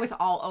 I was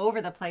all over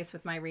the place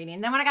with my reading.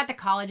 And then when I got to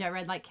college, I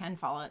read like Ken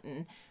Follett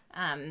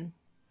and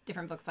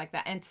different books like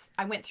that. And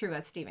I went through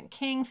a Stephen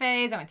King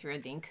phase. I went through a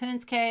Dean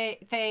Koontz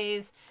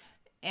phase.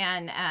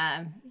 And,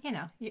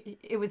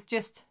 it was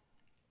just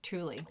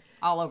truly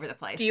all over the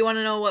place. Do you want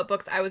to know what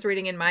books I was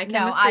reading in my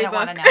chemistry book? No,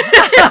 I don't want to know.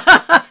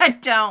 I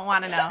don't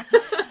want to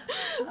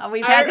know.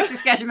 We've had this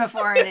discussion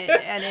before, and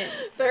it.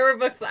 There were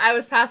books that I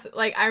was past.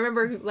 Like I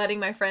remember letting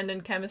my friend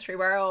in chemistry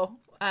borrow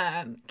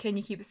 "Can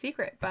You Keep a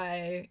Secret"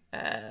 by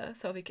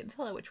Sophie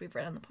Kinsella, which we've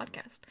read on the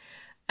podcast.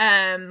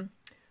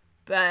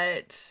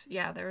 But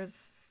yeah, there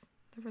was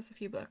a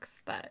few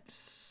books that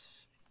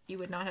you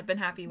would not have been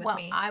happy with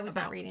me. Well, I was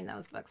not reading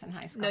those books in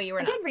high school. No, you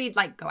were not. I did read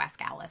like Go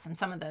Ask Alice and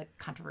some of the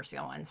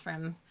controversial ones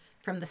from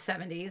the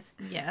 70s.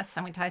 Yes,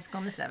 I went to high school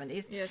in the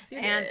 70s. Yes, you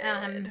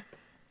and, did.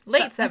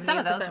 Late 70s. Some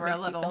of those were a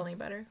little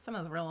better. Some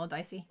of those were a little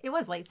dicey. It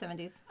was late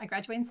 70s. I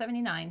graduated in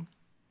 79.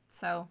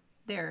 So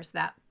there's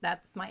that.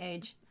 That's my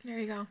age. There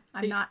you go.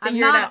 I'm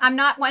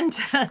not one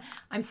to.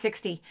 I'm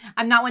 60.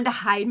 I'm not one to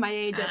hide my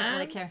age. I don't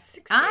really care.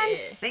 60. I'm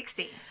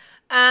 60.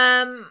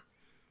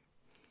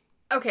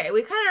 Okay,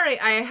 we kind of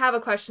I have a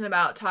question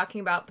about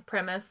talking about the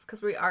premise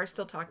because we are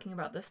still talking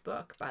about this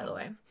book, by the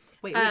way.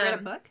 Wait, we read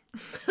a book?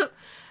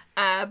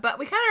 But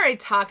we kind of already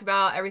talked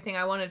about everything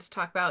I wanted to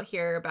talk about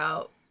here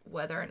about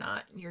whether or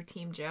not you're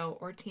Team Joe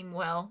or Team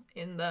Will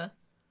in the...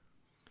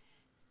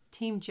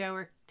 Team Joe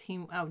or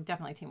Team... Oh,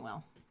 definitely Team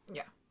Will.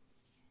 Yeah.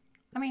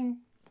 I mean,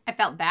 I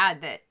felt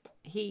bad that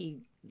he,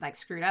 like,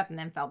 screwed up and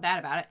then felt bad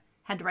about it.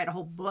 Had to write a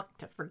whole book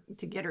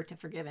to get her to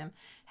forgive him.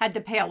 Had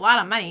to pay a lot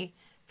of money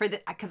for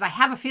the... Because I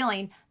have a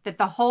feeling that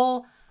the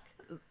whole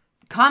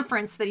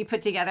conference that he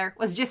put together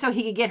was just so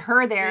he could get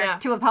her there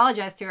to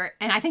apologize to her.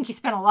 And I think he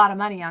spent a lot of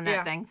money on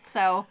that thing.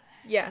 So...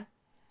 Yeah.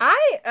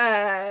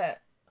 I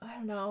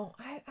don't know.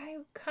 I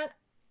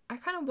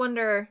kind of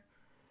wonder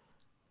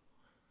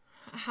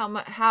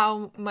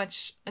how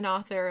much an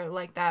author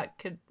like that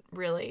could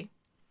really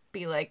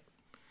be like.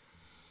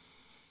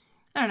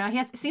 I don't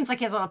know. It seems like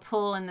he has a lot of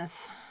pull in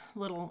this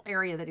little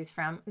area that he's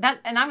from.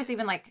 And I was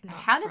even like,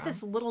 how did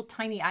this little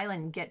tiny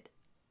island get,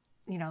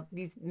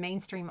 these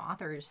mainstream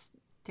authors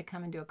to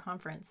come and do a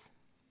conference?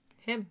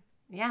 Him.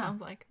 Yeah. It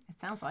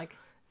sounds like.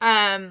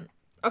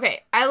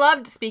 Okay.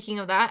 Speaking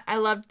of that, I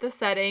loved the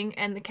setting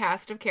and the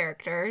cast of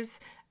characters.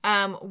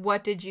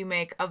 What did you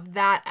make of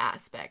that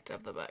aspect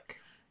of the book?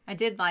 I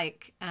did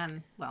like,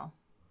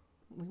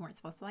 we weren't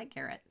supposed to like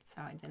Garrett,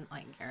 so I didn't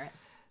like Garrett.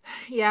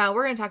 Yeah,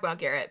 we're going to talk about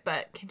Garrett,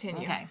 but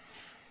continue. Okay.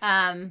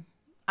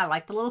 I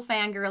liked the little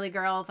fangirly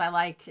girls. I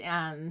liked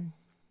the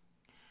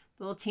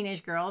little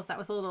teenage girls. That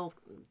was a little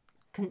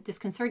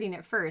disconcerting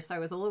at first. I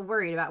was a little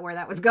worried about where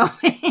that was going.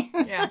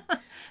 Yeah.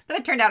 But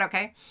it turned out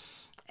okay.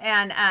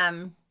 And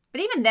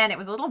but even then, it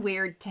was a little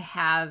weird to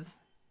have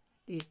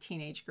these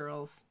teenage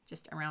girls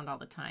just around all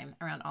the time,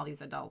 around all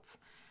these adults.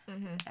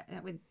 Mm-hmm.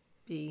 That would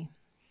be...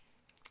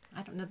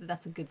 I don't know that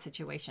that's a good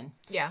situation.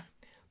 Yeah.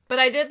 But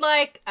I did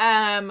like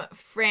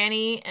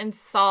Franny and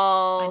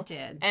Saul. I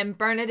did. And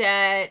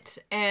Bernadette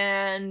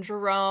and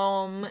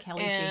Jerome.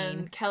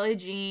 Kelly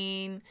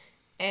Jean.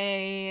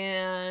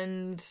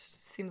 And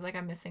seems like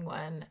I'm missing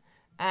one.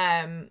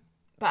 But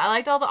I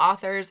liked all the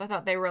authors. I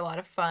thought they were a lot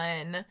of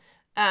fun.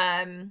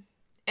 And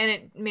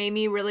it made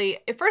me really...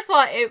 First of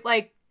all, it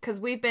like... Because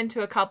we've been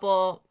to a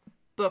couple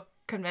book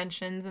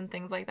conventions and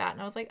things like that.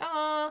 And I was like,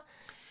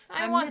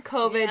 I want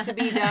COVID to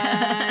be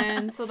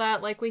done so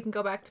that like we can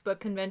go back to book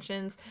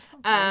conventions.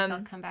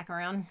 They'll come back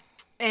around.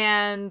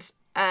 And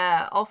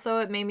also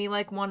it made me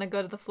like want to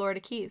go to the Florida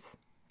Keys.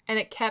 And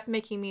it kept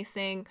making me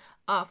sing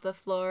off the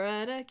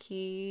Florida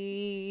Keys.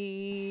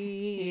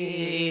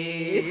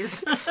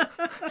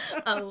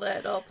 A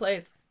little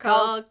place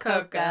called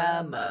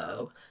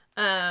Kokomo.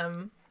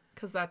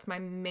 Because that's my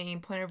main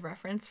point of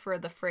reference for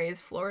the phrase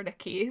Florida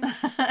Keys.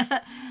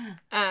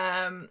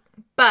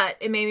 But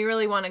it made me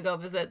really want to go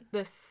visit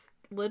this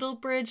Little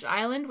Bridge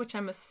Island, which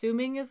I'm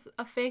assuming is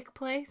a fake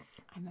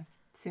place. I'm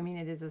assuming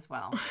it is as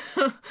well.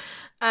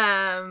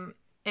 And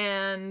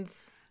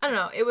I don't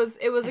know. It was a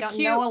cute. I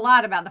don't know a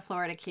lot about the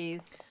Florida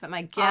Keys, but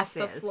my guess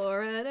is the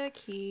Florida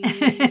Keys.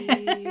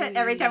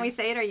 Every time we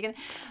say it, are you gonna?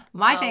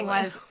 My thing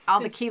was all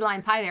the key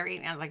lime pie they were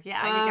eating. I was like, yeah,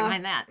 I can get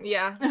behind that.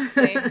 Yeah,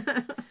 same.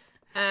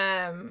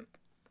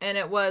 And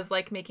it was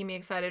like making me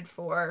excited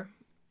for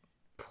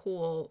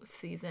pool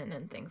season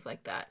and things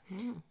like that.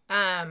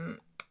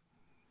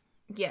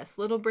 Yes,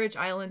 Little Bridge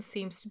Island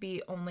seems to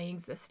be only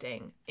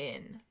existing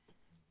in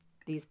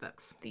these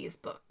books.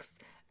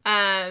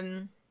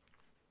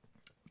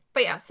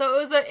 But yeah, so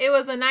it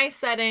was a nice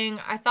setting.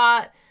 I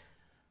thought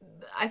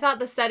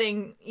the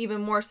setting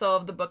even more so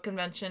of the book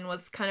convention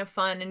was kind of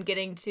fun, and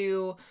getting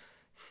to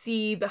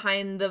see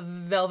behind the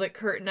velvet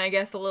curtain, I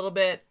guess, a little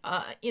bit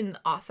in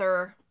the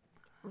author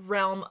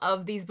realm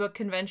of these book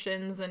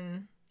conventions.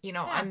 And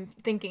I'm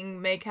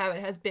thinking Meg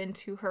Cabot has been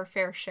to her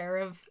fair share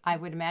of, I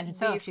would imagine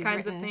so, these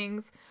kinds of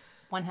things.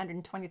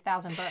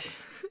 120,000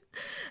 books.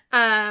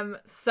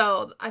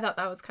 So I thought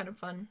that was kind of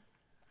fun.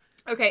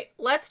 Okay,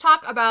 let's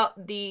talk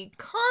about the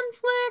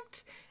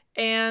conflict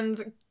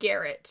and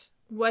Garrett.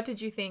 What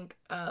did you think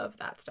of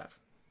that stuff?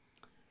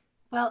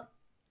 Well,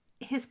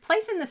 his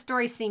place in the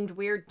story seemed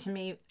weird to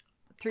me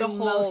through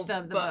most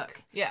of the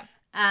book. Yeah.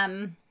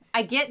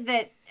 I get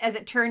that, as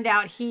it turned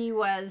out, he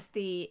was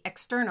the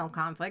external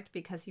conflict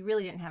because he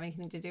really didn't have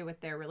anything to do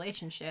with their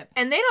relationship.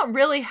 And they don't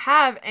really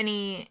have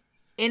any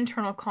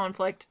internal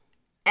conflict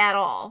at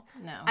all.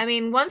 No. I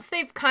mean, once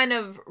they've kind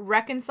of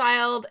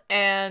reconciled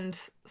and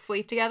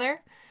sleep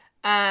together,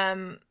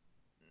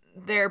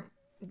 they're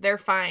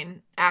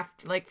fine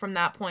after, like, from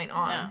that point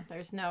on.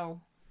 No,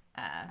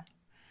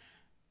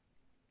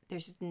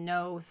 there's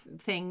no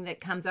thing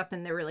that comes up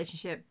in their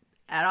relationship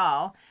at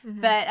all. Mm-hmm.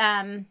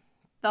 But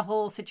the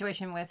whole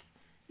situation with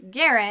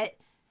Garrett,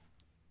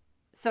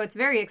 so it's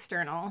very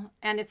external,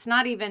 and it's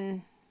not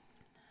even,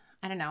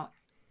 I don't know.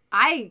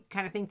 I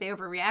kind of think they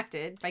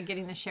overreacted by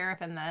getting the sheriff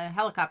and the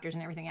helicopters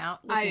and everything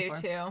out. I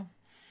do too.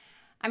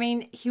 I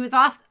mean, he's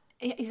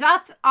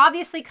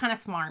obviously kind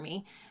of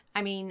smarmy.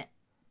 I mean,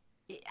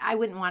 I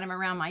wouldn't want him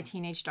around my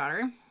teenage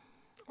daughter.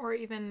 Or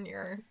even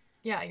your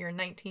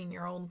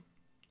 19-year-old,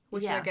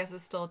 which I guess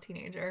is still a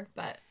teenager,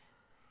 but.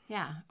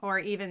 Yeah,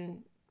 or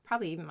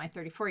probably even my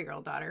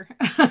 34-year-old daughter.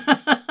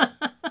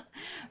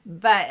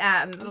 But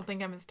I don't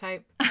think I'm his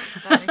type.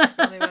 That makes me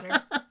feel any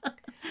better.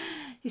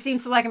 he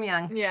seems to like him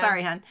young. Yeah.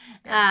 Sorry, hon.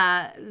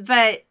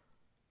 But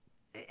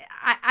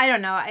I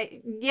don't know.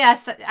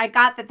 Yes, I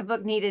got that the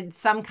book needed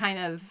some kind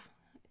of,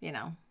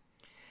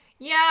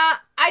 Yeah,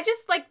 I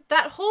just like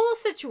that whole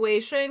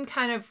situation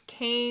kind of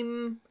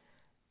came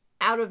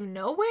out of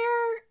nowhere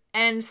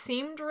and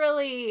seemed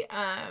really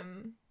I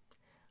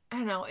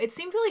don't know, it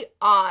seemed really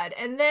odd.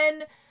 And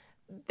then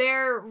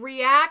their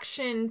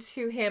reaction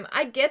to him,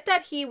 I get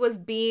that he was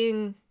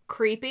being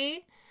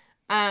creepy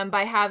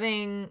by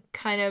having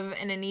kind of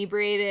an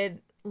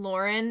inebriated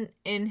Lauren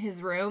in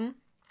his room.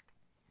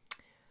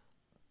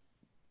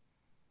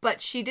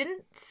 But she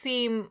didn't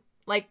seem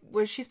like,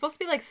 was she supposed to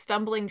be like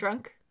stumbling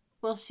drunk?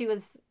 Well, she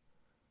was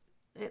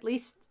at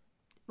least,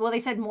 they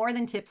said more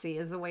than tipsy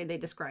is the way they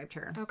described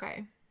her.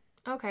 Okay.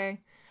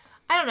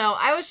 I don't know.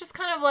 I was just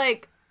kind of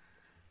like...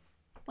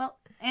 Well,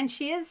 and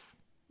she is...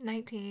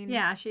 19.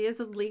 Yeah, she is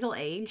of legal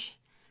age.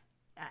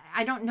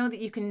 I don't know that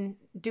you can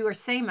do or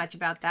say much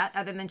about that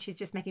other than she's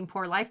just making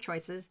poor life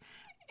choices.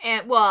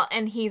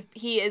 And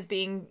he is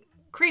being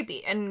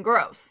creepy and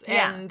gross.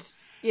 Yeah. And,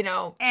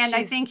 And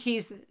I think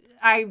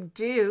I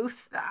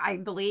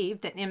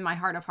believe that in my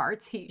heart of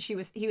hearts, he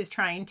was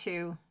trying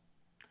to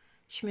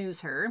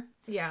schmooze her.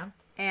 Yeah.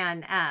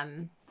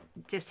 And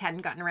just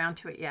hadn't gotten around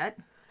to it yet.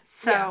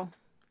 So,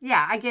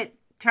 yeah, I get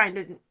trying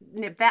to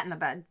nip that in the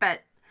bud,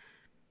 but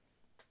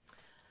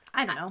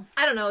I don't know.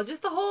 I don't know.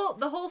 Just the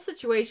whole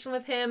situation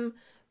with him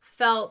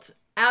felt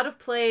out of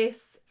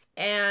place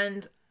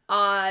and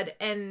odd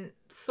and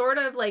sort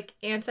of like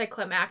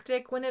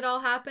anticlimactic when it all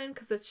happened,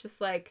 because it's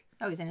just like,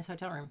 oh, he's in his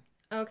hotel room.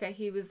 Okay,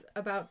 he was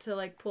about to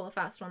like pull a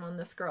fast one on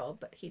this girl,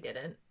 but he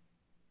didn't.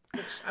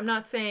 Which I'm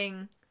not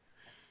saying,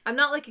 I'm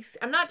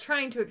not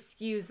trying to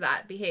excuse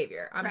that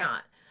behavior. I'm right.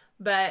 not.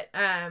 But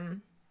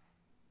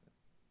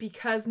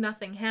because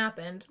nothing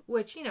happened,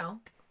 which,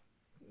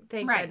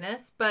 thank right.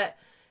 goodness, but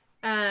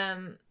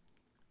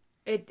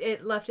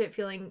it left it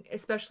feeling,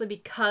 especially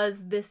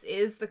because this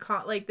is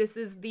this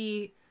is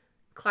the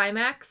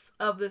climax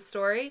of the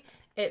story,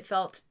 it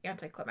felt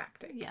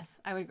anticlimactic. Yes,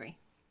 I would agree.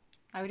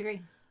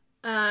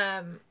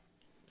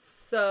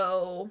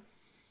 So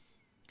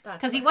that's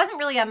because he wasn't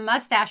really a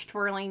mustache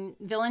twirling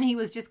villain. He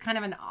was just kind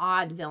of an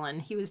odd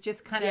villain. He was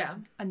just kind of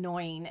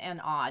annoying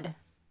and odd.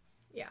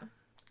 Yeah.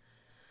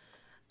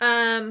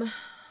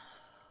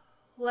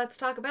 Let's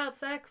talk about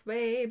sex,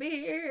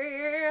 baby.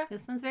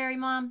 This one's very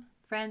mom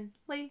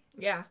friendly.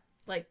 Yeah,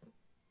 like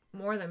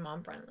more than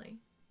mom friendly.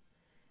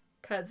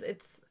 Because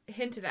it's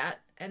hinted at,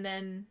 and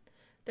then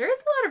there is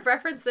a lot of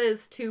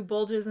references to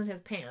bulges in his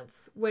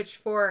pants, which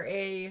for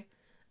a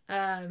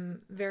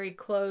very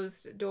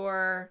closed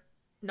door,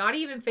 not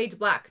even fade to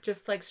black,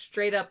 just like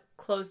straight up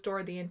closed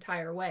door the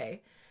entire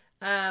way,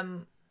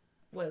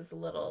 was a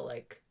little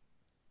like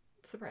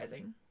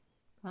surprising.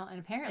 Well, and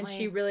apparently,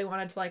 and she really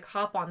wanted to like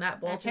hop on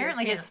that bulge.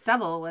 Apparently, his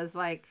stubble was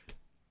like,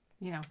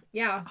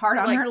 yeah, hard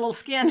on her little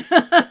skin.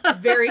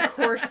 Very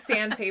coarse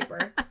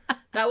sandpaper.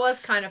 That was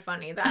kind of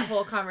funny. That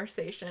whole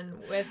conversation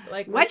with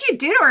like, what'd you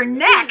do to her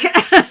neck?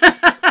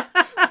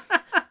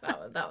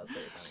 that was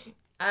pretty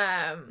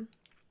funny.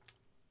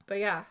 But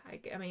yeah,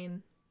 I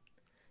mean,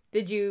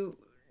 did you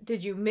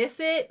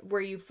miss it?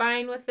 Were you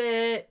fine with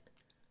it?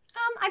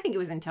 I think it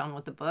was in tone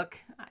with the book.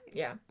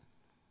 Yeah,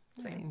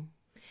 same. I mean,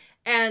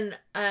 and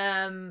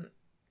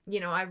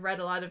I've read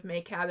a lot of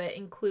May Cabot,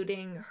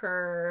 including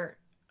her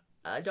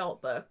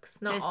adult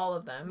books. Not all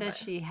of them. Does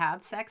she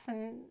have sex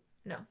in?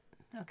 No.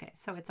 Okay,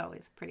 so it's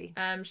always pretty.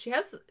 She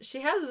has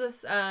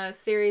this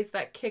series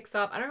that kicks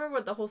off. I don't remember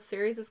what the whole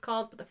series is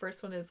called, but the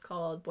first one is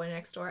called Boy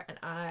Next Door, and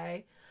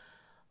I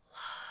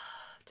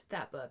loved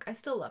that book. I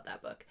still love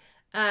that book.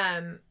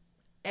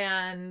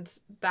 And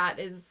that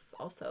is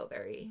also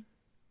very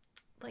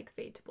like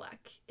fade to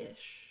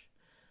black-ish.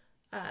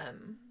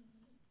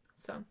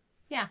 So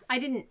yeah, I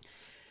didn't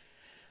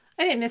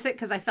miss it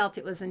because I felt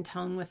it was in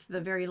tone with the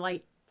very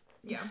light,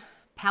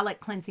 palate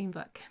cleansing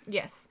book.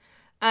 Yes.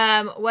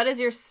 What is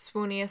your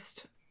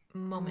swooniest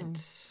moment?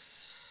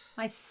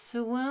 My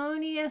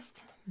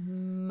swooniest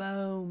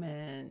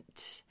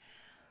moment.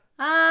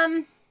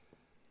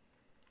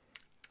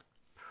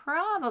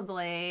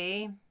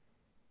 Probably.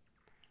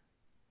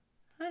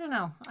 I don't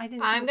know.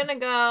 I'm gonna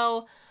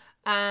go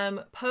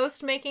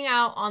post making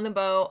out on the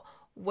boat,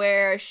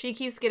 where she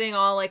keeps getting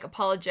all like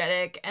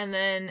apologetic, and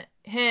then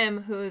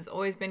him, who's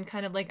always been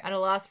kind of like at a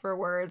loss for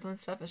words and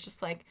stuff, is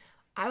just like,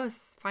 I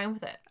was fine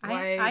with it.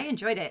 I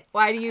enjoyed it.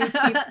 Why do you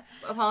keep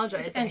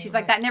apologizing? And she's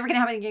like, that never gonna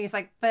happen again. He's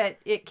like, but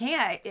it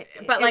can't.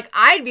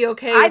 I'd be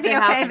okay if it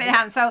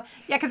happened. So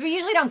yeah, because we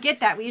usually don't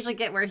get that. We usually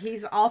get where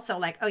he's also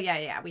like, oh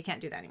yeah, we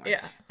can't do that anymore.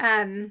 Yeah.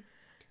 And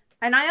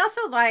I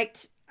also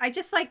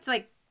just liked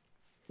like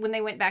when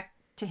they went back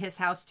to his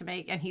house to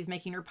make, and he's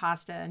making her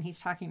pasta and he's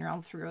talking her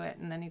all through it,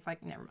 and then he's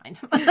like, never mind.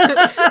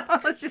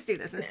 Let's just do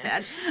this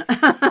instead.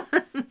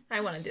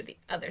 I want to do the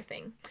other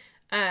thing.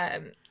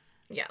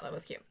 Yeah, that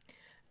was cute.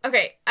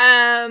 Okay,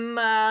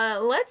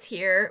 let's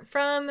hear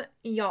from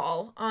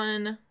y'all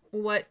on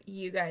what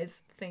you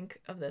guys think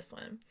of this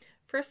one.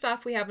 First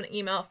off, we have an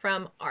email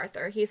from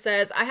Arthur. He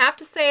says, I have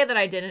to say that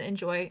I didn't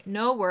enjoy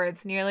No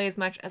Words nearly as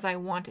much as I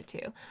wanted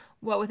to.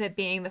 What with it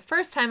being the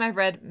first time I've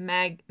read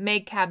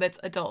Meg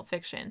Cabot's adult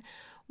fiction.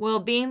 Will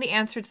being the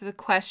answer to the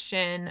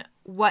question,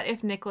 what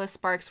if Nicholas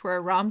Sparks were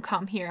a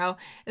rom-com hero,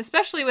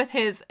 especially with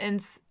his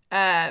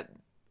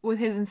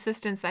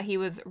insistence that he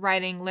was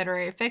writing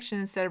literary fiction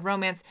instead of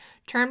romance,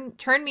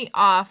 turned me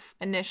off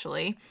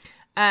initially.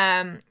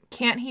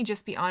 Can't he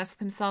just be honest with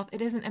himself?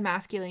 It isn't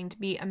emasculating to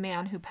be a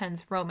man who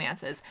pens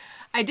romances.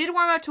 I did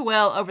warm up to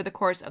Will over the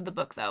course of the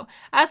book, though.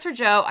 As for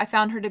Jo, I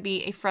found her to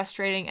be a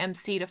frustrating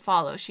MC to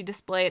follow. She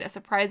displayed a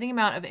surprising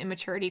amount of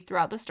immaturity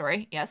throughout the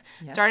story, yes.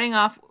 Starting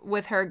off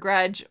with her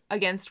grudge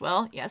against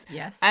Will, yes.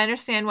 I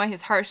understand why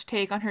his harsh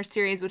take on her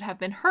series would have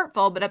been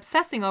hurtful, but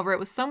obsessing over it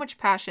with so much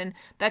passion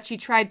that she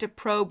tried to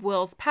probe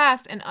Will's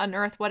past and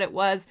unearth what it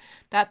was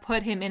that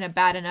put him in a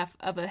bad enough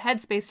of a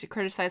headspace to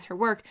criticize her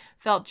work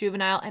felt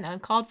juvenile and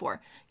uncalled for.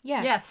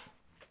 Yes.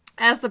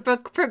 As the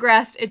book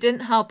progressed, it didn't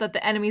help that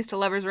the enemies to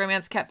lovers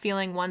romance kept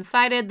feeling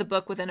one-sided. The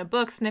book within a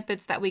book,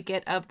 snippets that we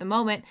get of the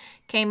moment,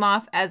 came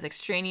off as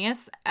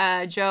extraneous.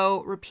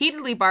 Jo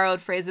repeatedly borrowed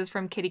phrases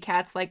from kitty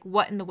cats like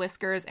 "what in the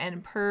whiskers"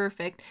 and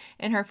 "perfect"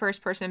 in her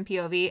first-person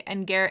POV,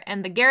 and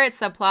the Garrett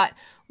subplot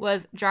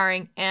was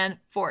jarring and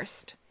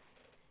forced.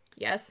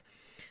 Yes.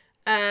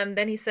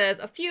 Then he says,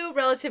 a few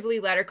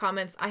relatively lighter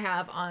comments I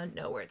have on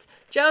No Words.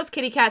 Jo's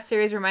Kitty Cat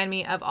series remind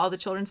me of all the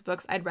children's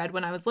books I'd read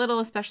when I was little,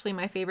 especially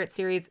my favorite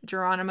series,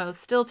 Geronimo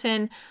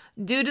Stilton.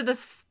 Due to the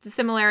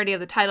similarity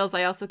of the titles,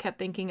 I also kept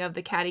thinking of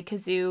the Catty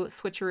Kazoo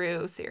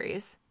Switcheroo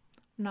series.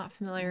 Not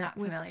familiar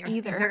with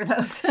either of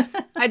those.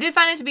 I did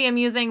find it to be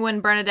amusing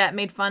when Bernadette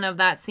made fun of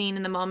that scene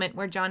in the moment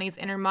where Johnny's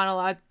inner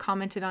monologue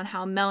commented on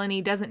how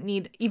Melanie doesn't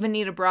even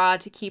need a bra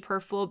to keep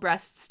her full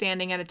breasts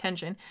standing at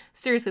attention.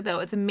 Seriously, though,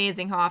 it's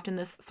amazing how often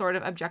this sort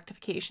of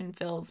objectification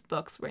fills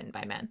books written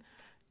by men.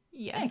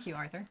 Yes. Thank you,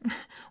 Arthur.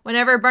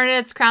 Whenever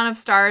Bernadette's Crown of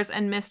Stars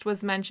and Mist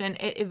was mentioned,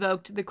 it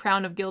evoked the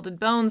Crown of Gilded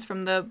Bones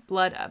from the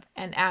Blood of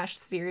and Ash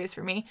series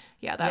for me.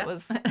 Yeah, that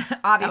was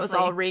obviously that was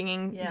all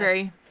ringing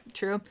very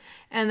true.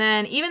 And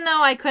then, even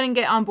though I couldn't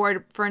get on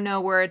board for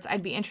No Words,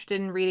 I'd be interested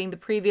in reading the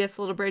previous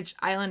Little Bridge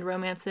Island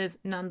romances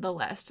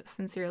nonetheless.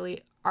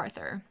 Sincerely,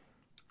 Arthur.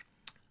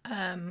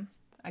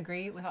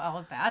 Agree with all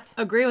of that.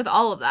 Agree with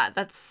all of that.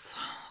 That's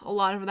a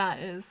lot of that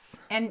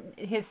is. And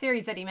his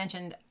series that he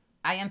mentioned,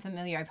 I am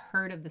familiar. I've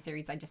heard of the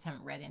series. I just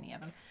haven't read any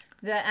of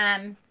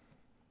them.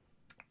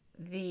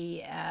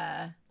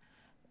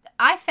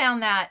 I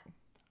found that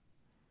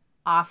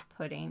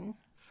off-putting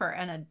for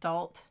an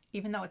adult,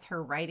 even though it's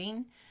her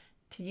writing,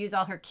 to use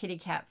all her kitty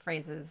cat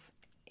phrases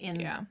in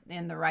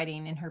the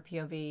writing in her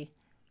POV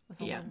was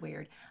a little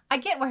weird. I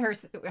get what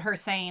her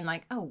saying,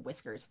 like, oh,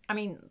 whiskers. I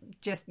mean,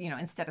 just,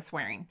 instead of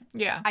swearing.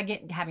 Yeah. I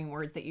get having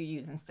words that you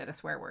use instead of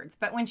swear words.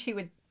 But when she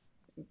would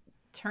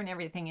turn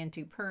everything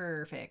into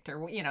perfect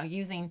or,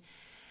 using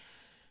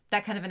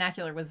that kind of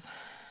vernacular was,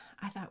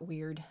 I thought,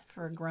 weird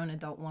for a grown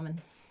adult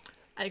woman.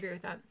 I agree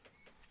with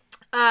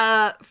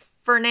that.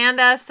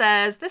 Fernanda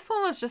says, this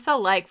one was just a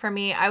like for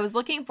me. I was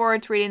looking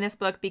forward to reading this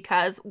book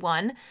because,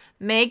 1,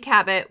 Meg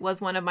Cabot was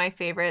one of my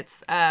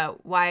favorites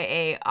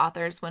YA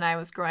authors when I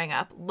was growing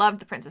up. Loved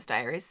the Princess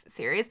Diaries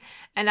series,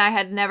 and I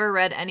had never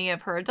read any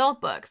of her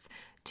adult books.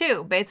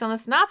 2, based on the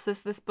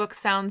synopsis, this book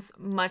sounds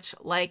much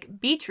like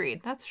Beach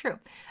Read. That's true.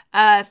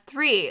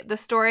 3, the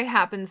story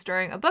happens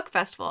during a book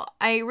festival.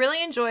 I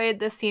really enjoyed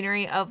the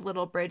scenery of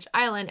Little Bridge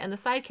Island and the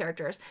side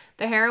characters.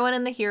 The heroine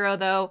and the hero,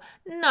 though,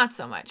 not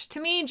so much.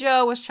 To me,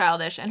 Jo was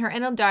childish, and her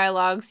inner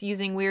dialogues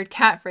using weird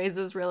cat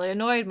phrases really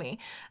annoyed me.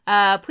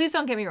 Please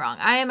don't get me wrong.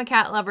 I am a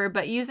cat lover,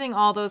 but using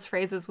all those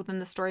phrases within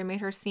the story made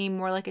her seem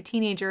more like a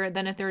teenager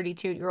than a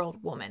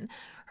 32-year-old woman.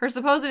 Her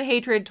supposed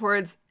hatred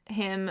towards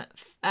him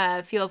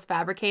feels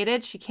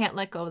fabricated. She can't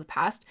let go of the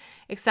past,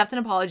 accept an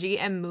apology,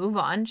 and move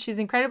on. She's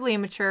incredibly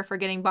immature for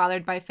getting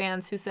bothered by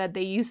fans who said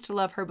they used to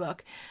love her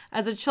book.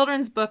 As a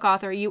children's book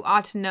author, you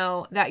ought to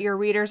know that your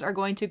readers are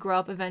going to grow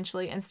up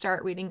eventually and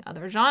start reading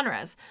other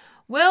genres.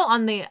 Will,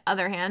 on the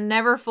other hand,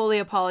 never fully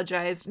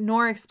apologized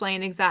nor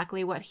explained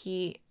exactly what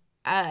he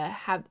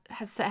has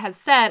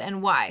said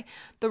and why.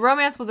 The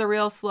romance was a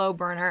real slow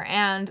burner,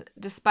 and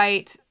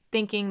despite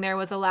thinking there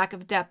was a lack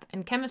of depth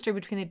and chemistry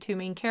between the two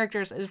main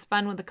characters, it is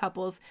fun when the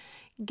couples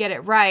get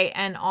it right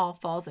and all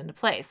falls into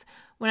place.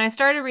 When I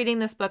started reading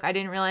this book, I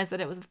didn't realize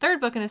that it was the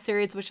third book in a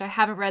series, which I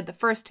haven't read the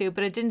first two,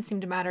 but it didn't seem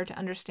to matter to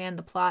understand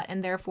the plot,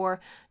 and therefore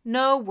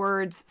No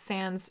Words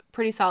stands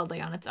pretty solidly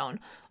on its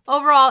own.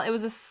 Overall, it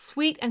was a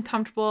sweet and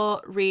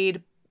comfortable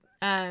read,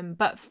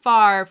 but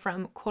far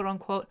from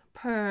quote-unquote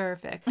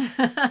perfect.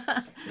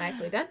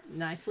 Nicely done.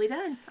 Nicely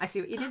done. I see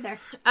what you did there.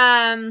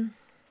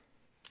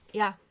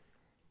 Yeah.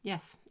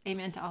 Yes.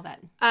 Amen to all that.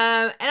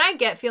 And I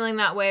get feeling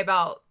that way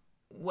about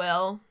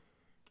Will,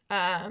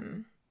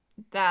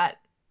 that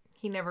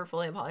he never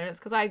fully apologized,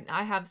 because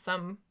I have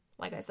some,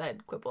 like I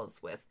said,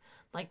 quibbles with,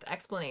 like, the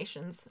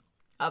explanations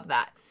of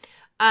that.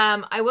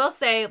 I will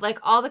say, like,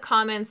 all the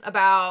comments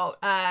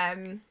about,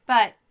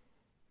 but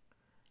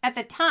at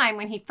the time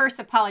when he first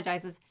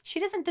apologizes, she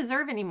doesn't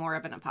deserve any more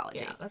of an apology.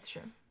 Yeah, that's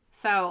true.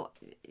 So,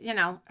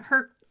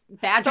 her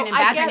badgering and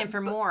badgering him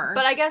for more.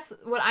 But I guess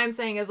what I'm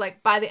saying is,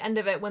 like, by the end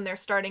of it, when they're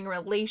starting a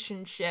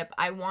relationship,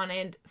 I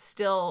wanted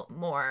still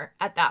more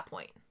at that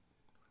point.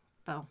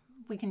 Well,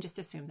 we can just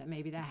assume that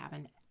maybe that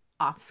happened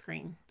off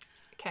screen.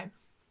 Okay.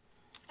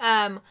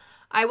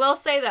 I will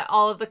say that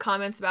all of the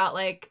comments about,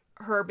 like,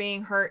 her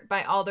being hurt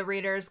by all the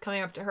readers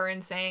coming up to her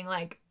and saying,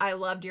 like, I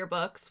loved your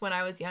books when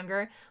I was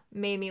younger,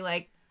 made me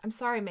like, I'm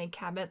sorry, Meg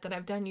Cabot, that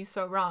I've done you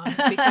so wrong,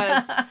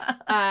 because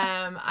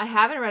I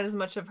haven't read as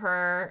much of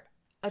her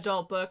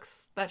adult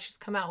books that she's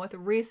come out with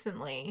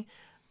recently.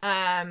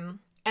 And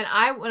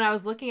when I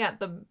was looking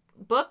at the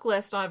book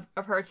list of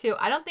her too,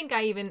 I don't think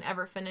I even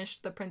ever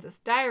finished the Princess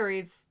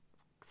Diaries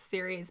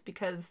series,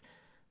 because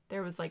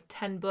there was like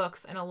 10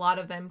 books and a lot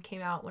of them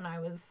came out when I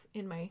was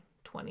in my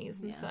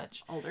 20s and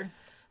such. Older.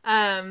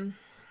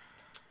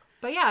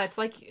 But yeah, it's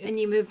like... And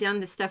you moved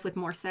down to stuff with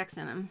more sex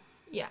in them.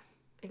 Yeah,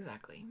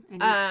 exactly.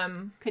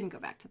 And couldn't go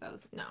back to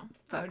those. No.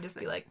 I would just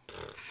be like...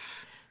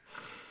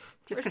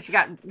 Just because you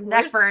got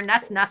neck burn,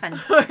 that's nothing.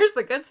 Where's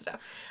the good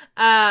stuff?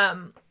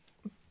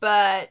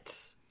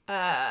 But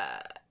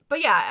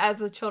yeah,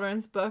 as a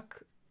children's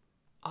book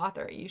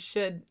author, you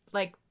should,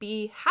 like,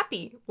 be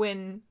happy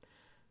when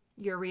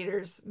your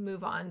readers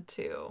move on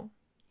to...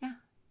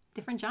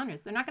 different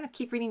genres. They're not going to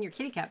keep reading your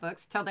kitty cat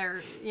books till they're,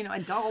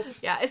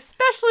 adults. Yeah,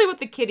 especially with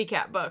the kitty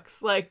cat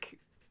books. Like,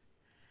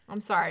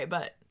 I'm sorry,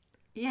 but...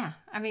 Yeah,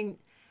 I mean,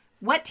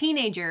 what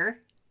teenager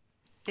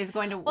is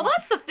going to... Well,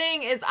 that's the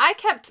thing, is I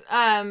kept...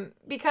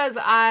 because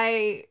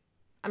I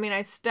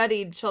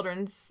studied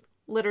children's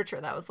literature.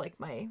 That was, like,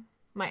 my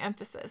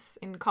emphasis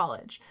in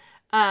college.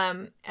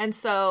 And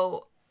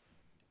so,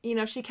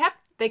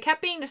 they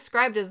kept being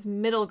described as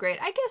middle grade.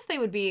 I guess they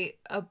would be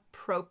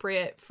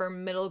appropriate for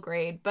middle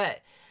grade, but...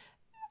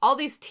 all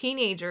these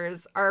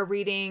teenagers are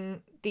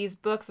reading these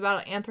books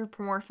about an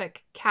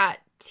anthropomorphic cat,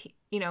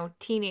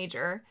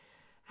 teenager.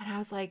 And I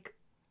was like,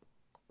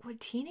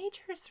 would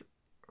teenagers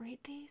read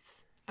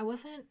these? I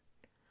don't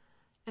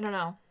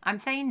know. I'm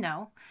saying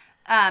no.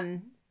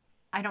 I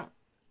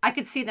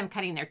could see them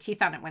cutting their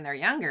teeth on it when they're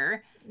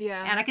younger.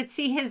 Yeah. And I could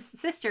see his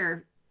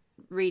sister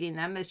reading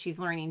them as she's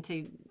learning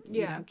to,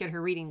 get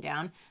her reading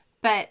down.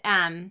 But,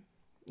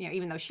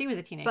 even though she was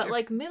a teenager. But,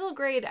 like, middle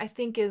grade, I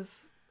think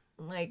is...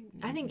 Like,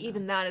 I think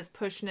even that is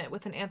pushing it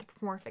with an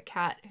anthropomorphic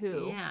cat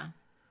who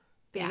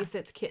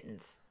babysits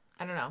kittens.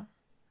 I don't know.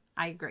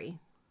 I agree.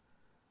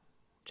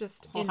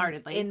 Just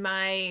wholeheartedly. In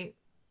my...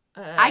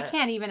 I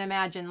can't even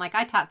imagine, like,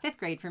 I taught 5th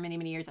grade for many,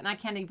 many years, and I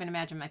can't even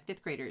imagine my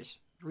 5th graders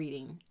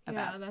reading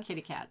about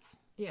kitty cats.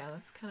 Yeah,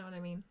 that's kind of what I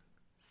mean.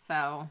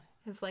 So...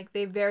 It's like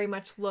they very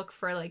much look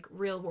for, like,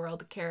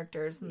 real-world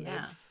characters, and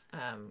they've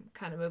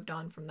kind of moved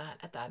on from that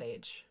at that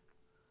age.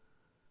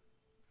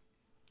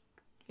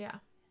 Yeah.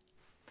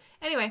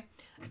 Anyway,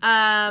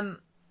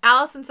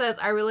 Allison says,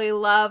 I really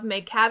love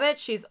Meg Cabot.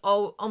 She's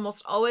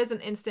almost always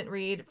an instant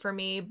read for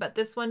me, but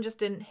this one just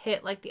didn't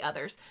hit like the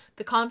others.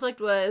 The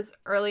conflict was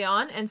early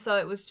on, and so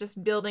it was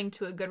just building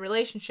to a good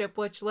relationship,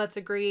 which, let's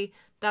agree,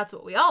 that's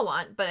what we all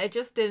want, but it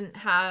just didn't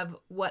have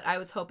what I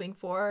was hoping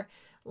for,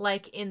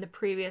 like in the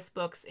previous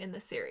books in the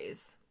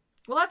series.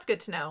 Well, that's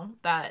good to know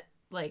that,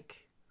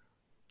 like,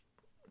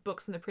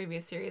 books in the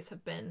previous series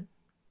have been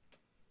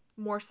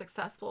more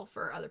successful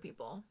for other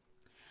people.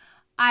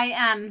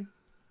 I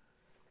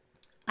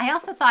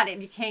also thought it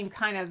became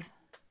kind of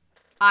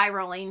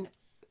eye-rolling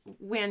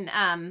when,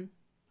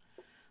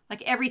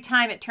 like, every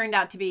time it turned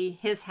out to be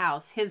his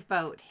house, his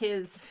boat,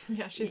 his...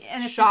 Yeah, she's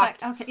and it's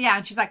shocked. Just like, okay, yeah,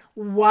 and she's like,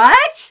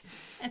 what?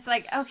 It's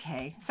like,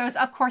 okay. So,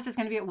 of course, it's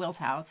going to be at Will's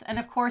house. And,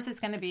 of course, it's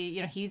going to be,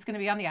 he's going to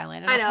be on the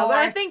island. And I know, but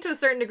I think to a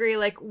certain degree,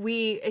 like,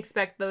 we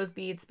expect those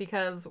beats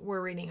because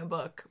we're reading a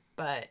book,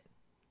 but...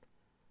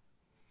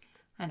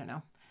 I don't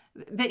know.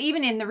 But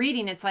even in the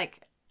reading, it's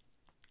like...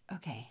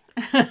 Okay.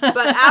 But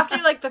after,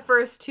 like, the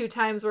first 2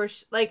 times where,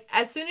 like,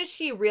 as soon as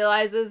she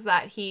realizes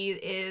that he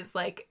is,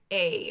 like,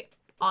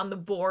 on the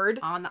board.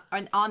 On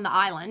the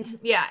island.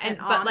 Yeah,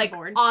 but, like,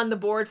 on the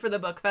board for the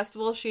book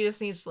festival, she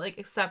just needs to, like,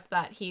 accept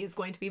that he is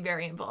going to be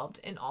very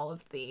involved in all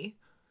of the...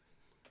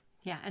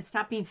 Yeah, and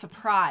stop being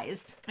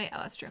surprised. Yeah,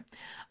 that's true.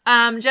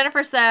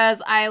 Jennifer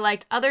says, I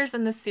liked others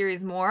in this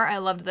series more. I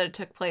loved that it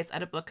took place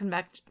at a book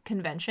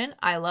convention.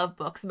 I love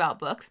books about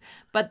books,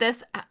 but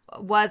this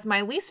was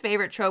my least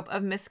favorite trope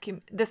of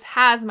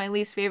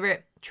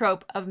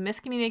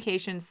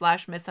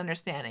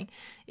miscommunication/misunderstanding.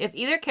 If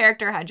either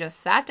character had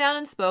just sat down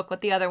and spoke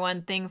with the other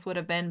one, things would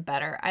have been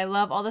better. I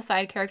love all the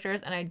side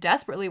characters, and I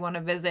desperately want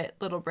to visit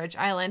Little Bridge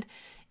Island.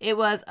 It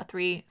was a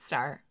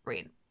 3-star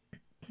read.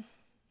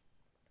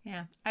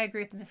 Yeah, I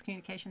agree with the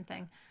miscommunication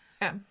thing.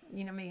 Yeah.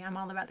 You know me, I'm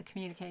all about the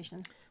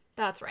communication.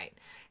 That's right.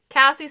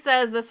 Cassie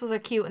says this was a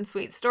cute and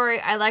sweet story.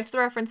 I liked the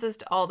references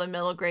to all the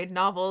middle grade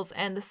novels,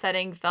 and the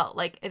setting felt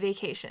like a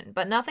vacation,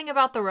 but nothing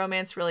about the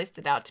romance really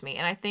stood out to me,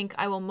 and I think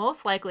I will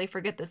most likely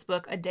forget this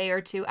book a day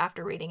or 2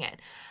 after reading it.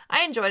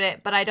 I enjoyed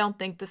it, but I don't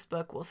think this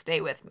book will stay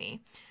with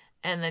me.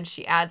 And then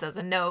she adds as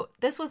a note,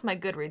 "This was my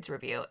Goodreads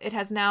review. It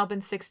has now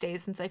been 6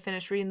 days since I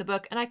finished reading the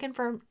book, and I can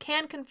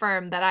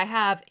confirm that I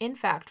have, in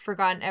fact,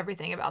 forgotten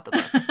everything about the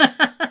book."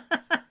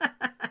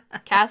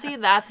 Cassie,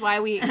 that's why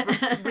we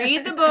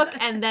read the book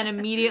and then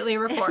immediately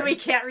record. We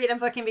can't read a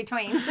book in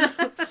between.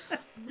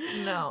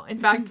 No. In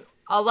fact,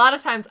 a lot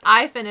of times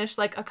I finish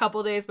like a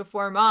couple days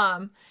before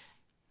Mom,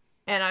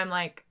 and I'm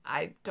like,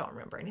 I don't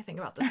remember anything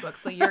about this book,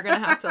 so you're going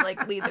to have to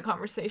like lead the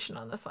conversation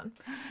on this one.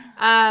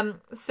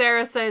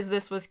 Sarah says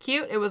this was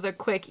cute. It was a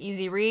quick,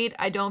 easy read.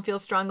 I don't feel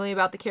strongly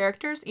about the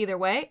characters either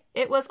way.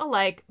 It was a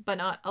like, but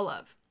not a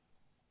love.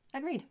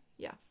 Agreed.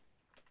 Yeah.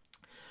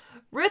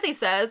 Ruthie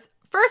says,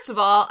 first of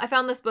all, I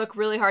found this book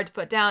really hard to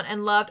put down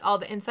and loved all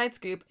the inside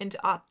scoop into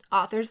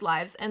authors'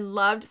 lives and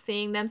loved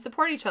seeing them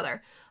support each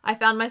other. I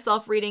found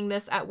myself reading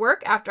this at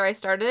work after I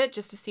started it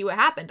just to see what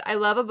happened. I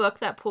love a book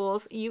that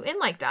pulls you in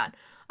like that.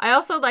 I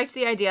also liked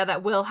the idea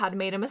that Will had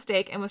made a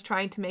mistake and was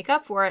trying to make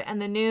up for it,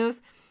 and the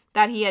news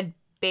that he had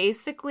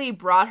basically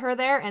brought her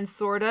there and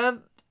sort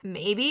of,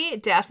 maybe,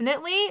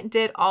 definitely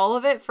did all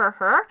of it for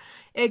her.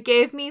 It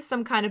gave me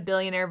some kind of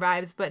billionaire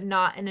vibes, but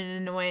not in an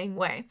annoying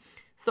way.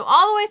 So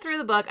all the way through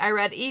the book, I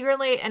read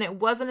eagerly, and it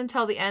wasn't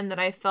until the end that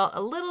I felt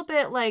a little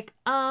bit like,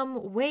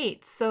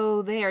 wait,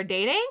 so they are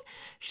dating?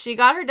 She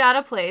got her dad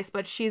a place,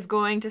 but she's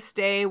going to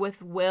stay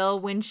with Will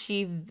when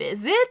she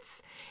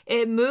visits?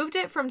 It moved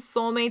it from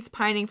soulmates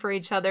pining for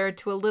each other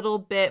to a little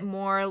bit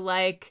more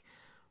like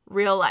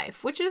real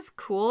life, which is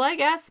cool, I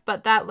guess,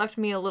 but that left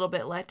me a little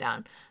bit let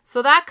down.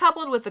 So that,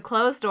 coupled with the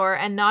closed door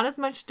and not as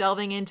much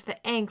delving into the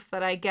angst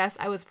that I guess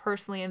I was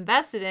personally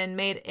invested in,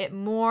 made it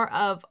more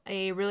of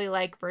a really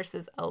like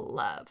versus a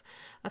love.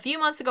 A few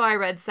months ago, I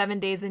read 7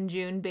 Days in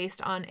June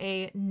based on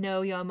a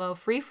No Yomo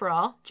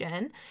free-for-all,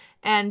 Jen,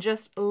 and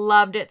just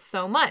loved it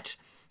so much.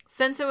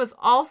 Since it was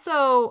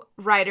also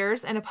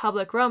writers and a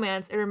public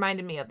romance, it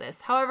reminded me of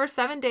this. However,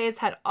 7 Days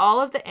had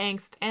all of the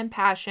angst and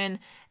passion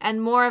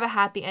and more of a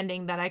happy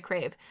ending that I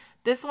crave.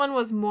 This one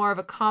was more of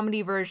a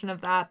comedy version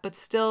of that, but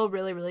still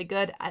really, really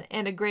good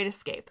and a great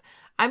escape.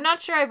 I'm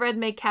not sure I've read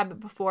Meg Cabot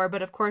before,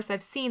 but of course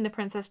I've seen The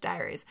Princess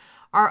Diaries.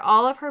 Are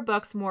all of her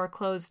books more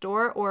closed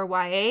door or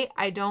YA?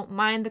 I don't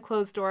mind the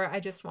closed door,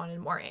 I just wanted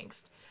more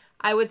angst.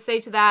 I would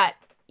say to that,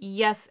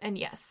 yes and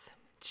yes.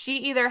 She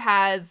either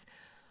has,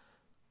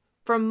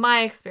 from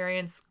my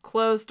experience,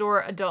 closed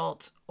door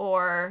adult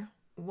or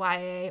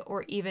YA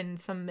or even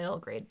some middle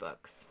grade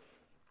books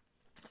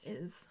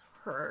is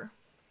her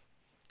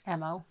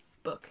MO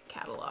book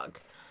catalog.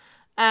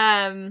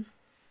 And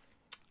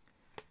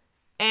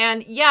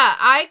yeah,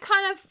 I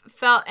kind of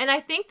felt, and I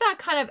think that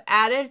kind of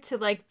added to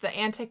like the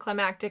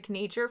anticlimactic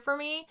nature for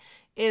me,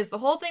 is the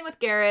whole thing with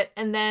Garrett,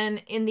 and then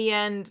in the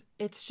end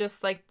it's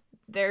just like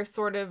they're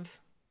sort of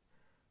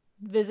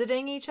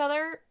visiting each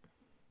other.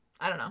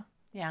 I don't know.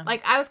 Yeah.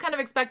 Like, I was kind of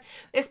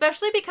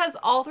especially because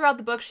all throughout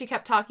the book she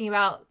kept talking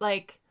about,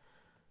 like,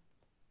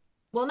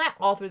 well, not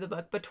all through the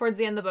book, but towards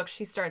the end of the book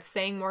she starts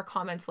saying more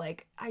comments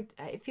like,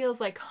 it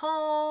feels like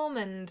home,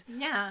 and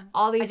yeah,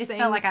 all these I just things.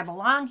 felt like I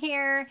belong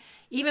here.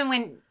 Even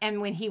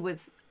when he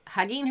was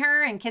hugging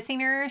her and kissing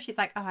her, she's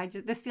like, oh,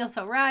 this feels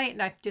so right,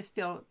 and I just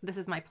feel this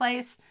is my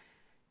place.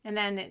 And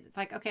then it's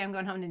like, okay, I'm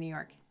going home to New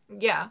York.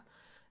 Yeah.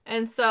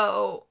 And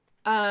so,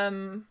 I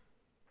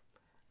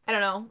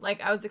don't know,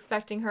 like, I was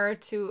expecting her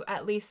to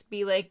at least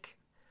be like,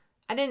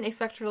 I didn't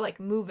expect her to like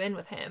move in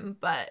with him,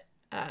 but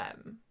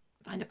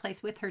find a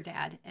place with her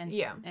dad and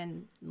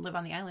and live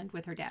on the island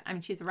with her dad. I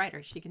mean, she's a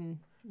writer. She can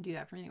do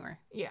that from anywhere.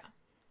 Yeah,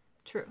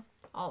 true.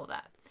 All of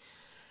that.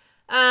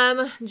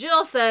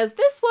 Jill says,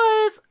 this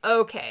was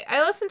okay.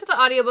 I listened to the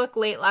audiobook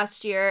late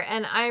last year,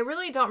 and I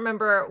really don't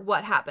remember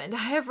what happened. I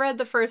have read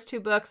the first 2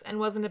 books and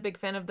wasn't a big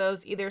fan of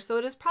those either, so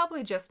it is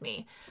probably just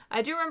me.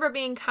 I do remember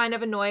being kind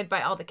of annoyed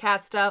by all the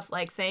cat stuff,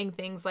 like saying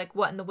things like,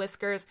 what in the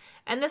whiskers,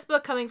 and this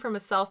book coming from a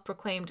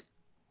self-proclaimed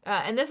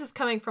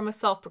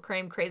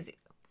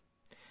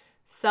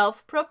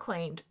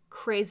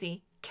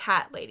crazy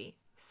cat lady.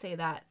 Say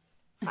that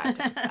 5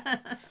 times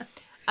fast.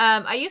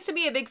 I used to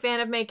be a big fan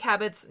of Meg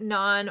Cabot's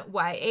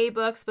non-YA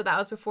books, but that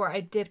was before I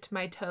dipped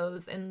my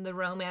toes in the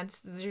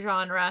romance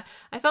genre.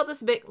 I felt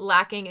this a bit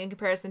lacking in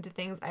comparison to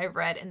things I've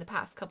read in the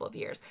past couple of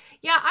years.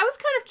 Yeah, I was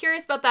kind of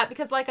curious about that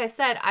because, like I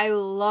said, I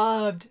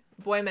loved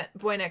Boy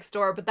Next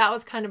Door, but that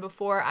was kind of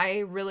before I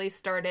really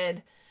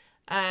started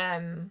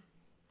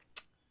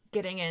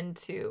getting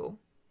into,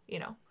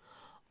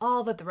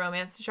 all that the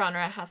romance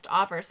genre has to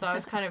offer. So I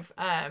was kind of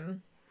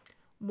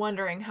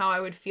wondering how I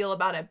would feel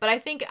about it. But I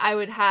think I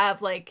would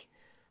have like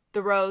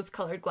the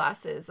rose-colored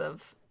glasses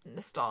of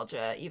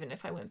nostalgia even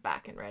if I went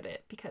back and read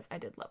it, because I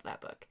did love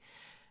that book.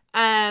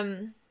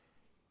 Yeah,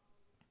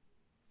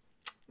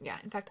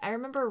 in fact, I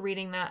remember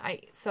reading that.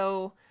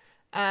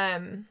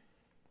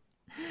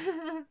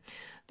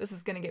 This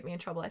is going to get me in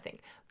trouble, I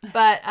think.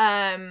 But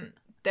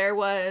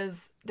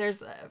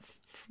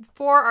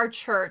for our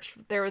church,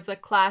 there was a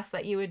class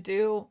that you would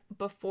do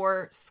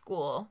before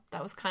school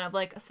that was kind of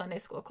like a Sunday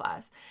school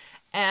class.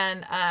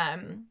 And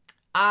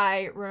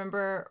I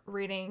remember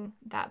reading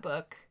that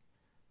book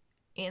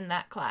in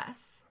that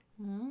class.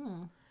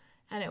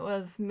 And it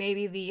was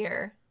maybe the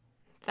year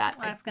that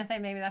I was going to say,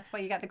 maybe that's why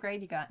you got the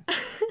grade you got.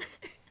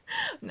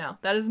 No,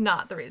 that is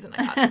not the reason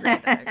I got the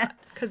grade that I got.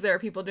 Because there are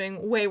people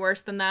doing way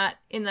worse than that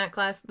in that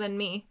class than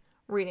me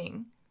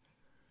reading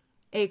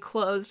a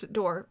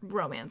closed-door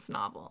romance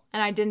novel.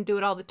 And I didn't do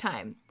it all the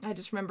time. I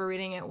just remember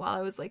reading it while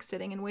I was, like,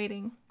 sitting and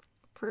waiting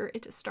for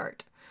it to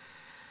start.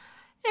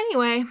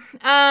 Anyway,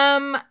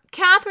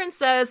 Catherine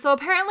says, so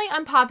apparently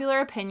unpopular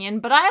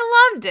opinion, but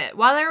I loved it.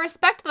 While I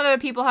respect that other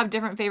people have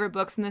different favorite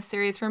books in this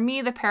series, for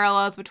me, the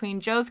parallels between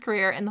Jo's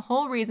career and the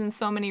whole reason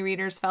so many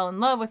readers fell in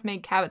love with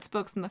Meg Cabot's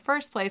books in the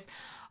first place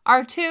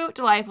are too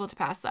delightful to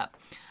pass up.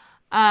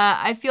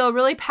 I feel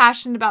really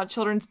passionate about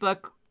children's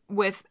books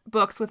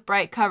with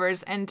bright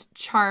covers and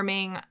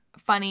charming,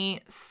 funny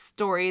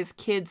stories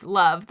kids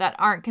love that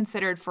aren't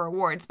considered for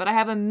awards, but I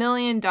have a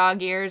million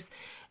dog ears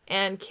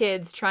and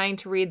kids trying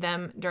to read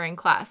them during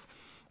class.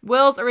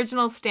 Will's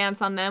original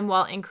stance on them,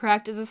 while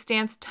incorrect, is a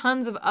stance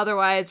tons of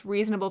otherwise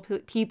reasonable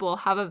people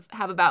have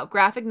about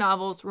graphic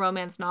novels,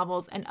 romance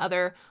novels, and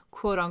other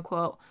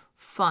quote-unquote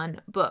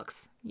fun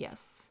books.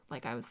 Yes,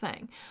 like I was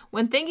saying.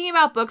 When thinking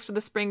about books for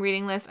the spring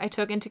reading list, I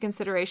took into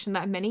consideration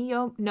that many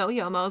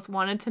no-yomos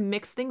wanted to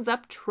mix things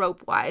up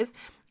trope-wise,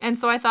 and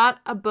so I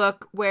thought a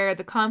book where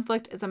the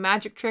conflict is a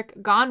magic trick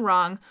gone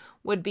wrong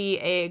would be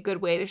a good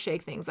way to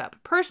shake things up.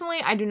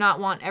 Personally, I do not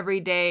want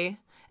every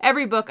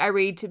book I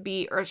read to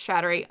be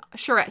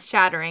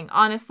earth-shattering.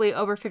 Honestly,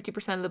 over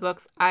 50% of the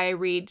books I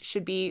read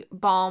should be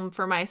balm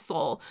for my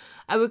soul.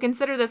 I would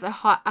consider this a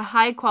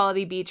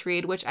high-quality beach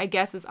read, which I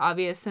guess is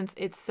obvious since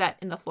it's set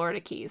in the Florida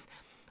Keys.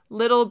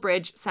 Little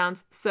Bridge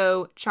sounds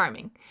so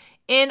charming.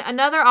 In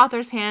another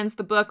author's hands,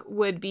 the book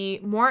would be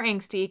more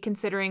angsty,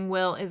 considering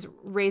Will is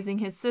raising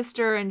his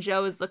sister and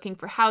Jo is looking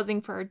for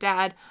housing for her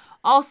dad.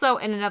 Also,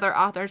 in another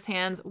author's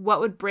hands, what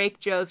would break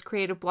Jo's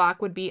creative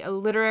block would be a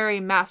literary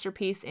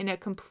masterpiece in a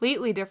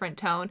completely different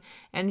tone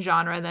and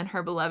genre than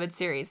her beloved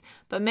series.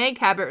 But Meg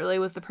Cabot really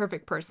was the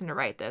perfect person to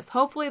write this.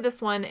 Hopefully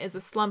this one is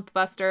a slump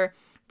buster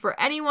for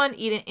anyone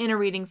in a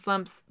reading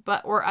slumps,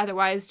 or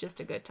otherwise just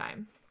a good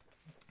time.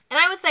 And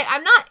I would say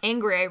I'm not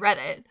angry I read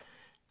it.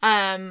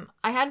 I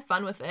had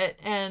fun with it,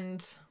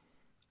 and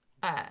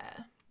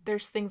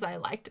there's things I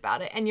liked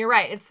about it. And you're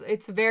right,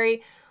 it's a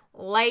very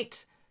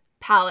light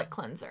palate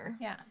cleanser.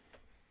 Yeah.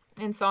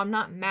 And so I'm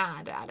not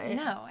mad at it.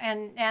 No,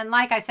 and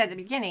like I said at the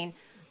beginning,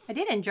 I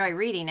did enjoy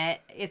reading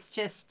it. It's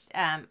just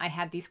I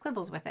had these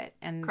quibbles with it.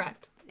 And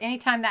correct.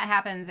 Anytime that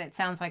happens, it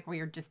sounds like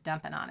we're just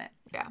dumping on it.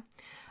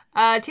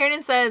 Yeah.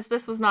 Tiernan says,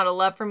 this was not a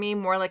love for me,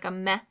 more like a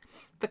meh.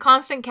 The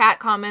constant cat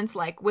comments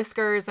like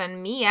whiskers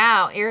and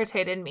meow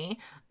irritated me.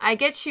 I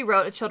get she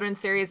wrote a children's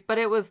series, but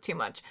it was too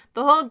much.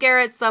 The whole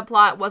Garrett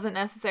subplot wasn't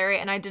necessary,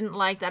 and I didn't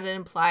like that it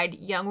implied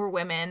younger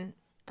women.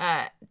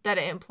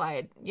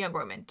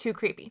 Too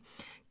creepy.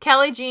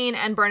 Kelly, Jean,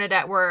 and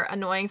Bernadette were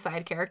annoying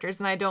side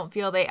characters, and I don't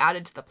feel they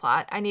added to the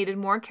plot. I needed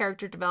more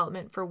character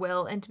development for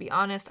Will, and to be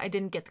honest, I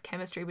didn't get the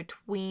chemistry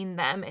between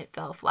them. It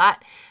fell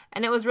flat,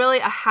 and it was really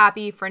a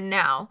happy for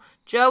now.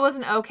 Jo was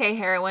an okay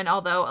heroine,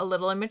 although a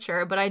little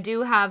immature, but I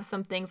do have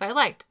some things I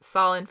liked.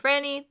 Saul and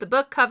Franny, the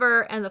book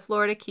cover, and the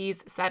Florida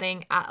Keys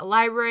setting at a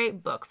library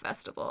book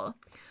festival.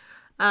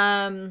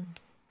 Yeah.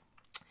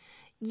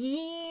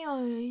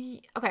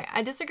 Okay,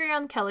 I disagree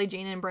on Kelly,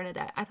 Jean, and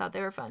Bernadette. I thought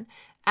they were fun.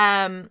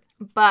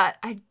 But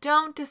I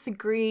don't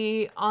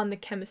disagree on the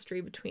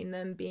chemistry between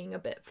them being a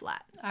bit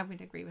flat. I would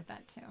agree with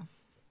that too.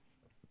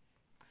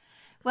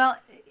 Well,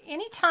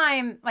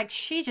 anytime, like,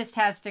 she just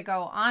has to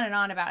go on and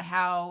on about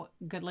how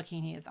good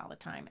looking he is all the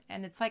time.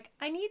 And it's like,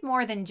 I need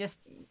more than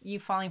just you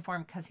falling for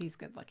him because he's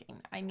good looking.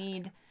 I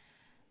need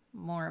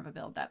more of a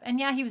build up.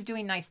 And yeah, he was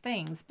doing nice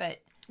things, but...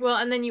 Well,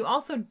 and then you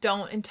also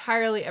don't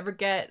entirely ever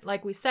get,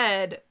 like we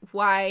said,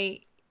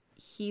 why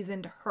he's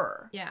into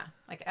her. Yeah,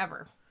 like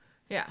ever.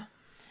 Yeah.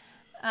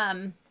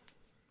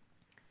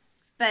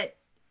 But,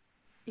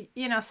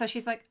 you know, so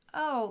she's like,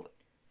 oh,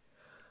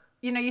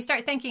 you know, you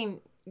start thinking,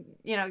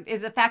 you know,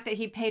 is the fact that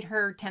he paid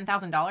her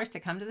 $10,000 to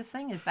come to this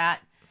thing, is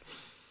that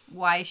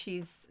why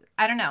she's,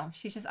 I don't know.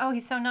 She's just, oh,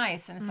 he's so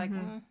nice. And it's like,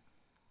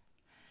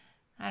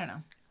 I don't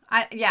know.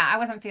 I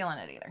wasn't feeling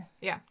it either.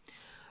 Yeah.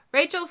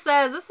 Rachel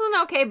says, this was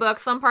an okay book.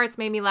 Some parts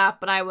made me laugh,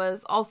 but I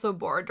was also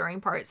bored during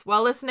parts.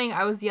 While listening,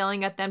 I was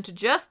yelling at them to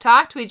just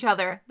talk to each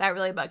other. That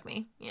really bugged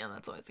me. Yeah,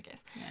 that's always the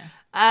case.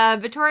 Yeah.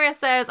 Victoria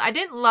says, I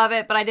didn't love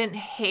it, but I didn't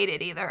hate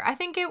it either. I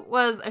think it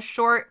was a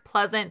short,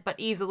 pleasant, but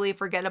easily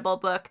forgettable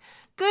book.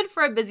 Good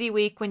for a busy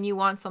week when you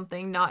want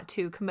something not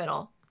too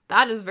committal.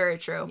 That is very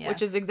true, yes.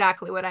 Which is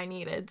exactly what I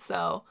needed.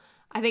 So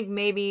I think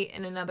maybe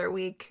in another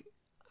week,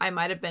 I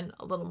might have been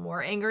a little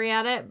more angry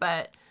at it,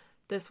 but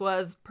this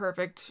was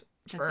perfect.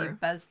 Because you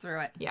buzzed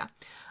through it. Yeah.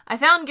 I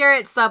found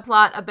Garrett's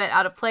subplot a bit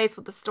out of place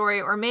with the story,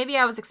 or maybe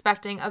I was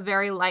expecting a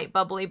very light,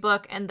 bubbly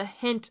book, and the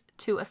hint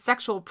to a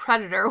sexual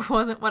predator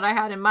wasn't what I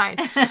had in mind.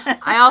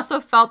 I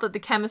also felt that the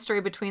chemistry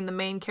between the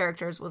main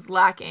characters was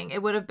lacking.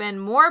 It would have been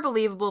more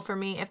believable for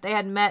me if they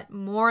had met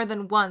more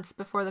than once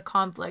before the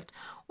conflict,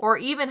 or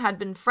even had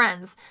been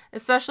friends,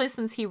 especially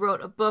since he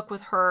wrote a book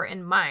with her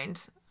in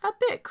mind. a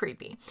bit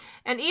creepy.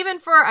 And even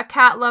for a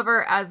cat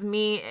lover as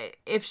me,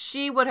 if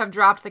she would have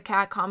dropped the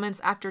cat comments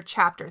after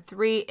chapter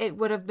 3, it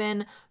would have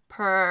been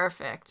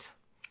perfect.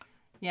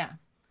 Yeah.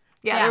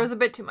 Yeah, there was a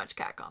bit too much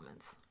cat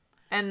comments.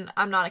 And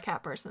I'm not a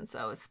cat person,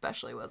 so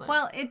especially wasn't.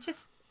 Well,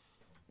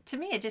 to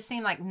me, it just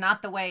seemed like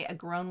not the way a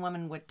grown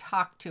woman would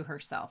talk to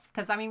herself.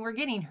 Because, I mean, we're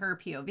getting her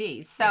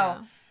POV. So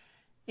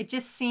it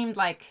just seemed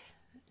like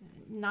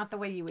not the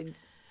way you would.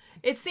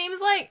 It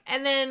seems like,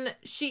 and then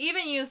she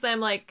even used them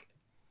like,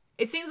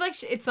 it seems like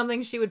it's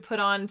something she would put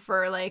on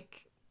for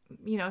like,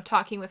 you know,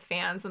 talking with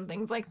fans and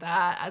things like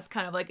that as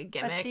kind of like a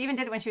gimmick. But she even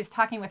did it when she was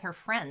talking with her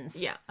friends.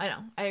 Yeah, I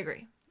know. I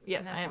agree.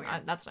 Yes,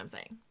 That's that's what I'm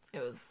saying. It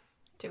was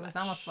too much. It was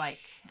almost like,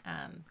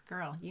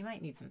 girl, you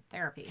might need some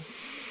therapy.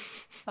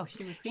 Oh,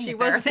 she was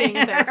seeing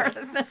a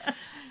therapist.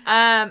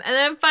 And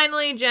then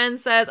finally, Jen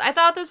says, I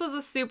thought this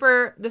was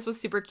super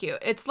cute.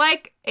 It's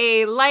like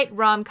a light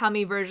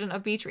rom-com-y version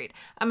of Beach Read.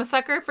 I'm a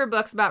sucker for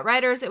books about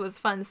writers. It was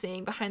fun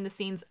seeing behind the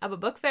scenes of a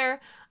book fair.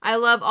 I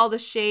love all the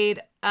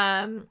shade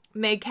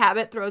Meg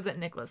Cabot throws at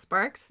Nicholas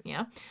Sparks.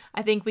 Yeah,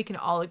 I think we can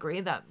all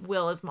agree that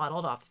Will is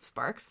modeled off of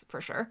Sparks, for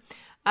sure.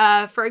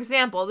 For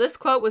example, this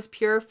quote was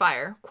pure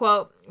fire.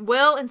 Quote,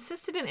 Will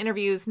insisted in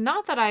interviews,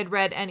 not that I'd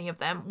read any of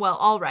them, well,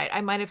 all right,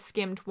 I might have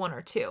skimmed one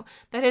or two,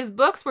 that his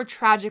books were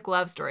tragic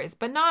love stories,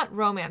 but not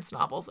romance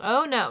novels.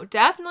 Oh no,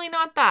 definitely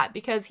not that,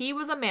 because he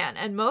was a man,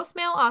 and most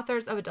male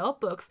authors of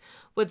adult books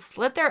would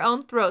slit their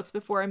own throats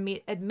before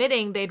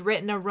admitting they'd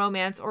written a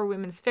romance or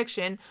women's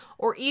fiction,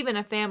 or even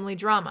a family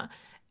drama.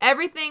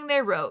 Everything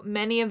they wrote,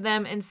 many of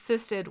them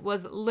insisted,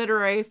 was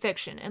literary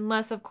fiction,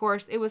 unless, of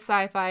course, it was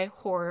sci-fi,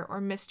 horror, or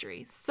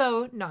mystery.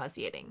 So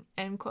nauseating,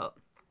 end quote.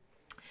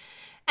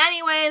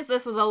 Anyways,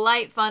 this was a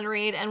light, fun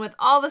read, and with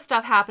all the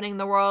stuff happening in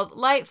the world,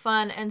 light,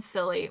 fun, and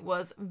silly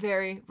was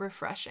very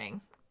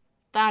refreshing.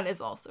 That is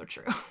also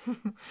true.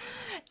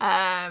 Yeah,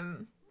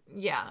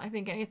 I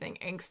think anything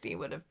angsty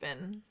would have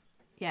been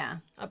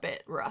a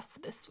bit rough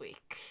this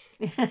week.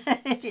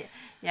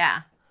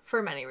 Yeah.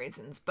 For many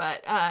reasons,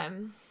 but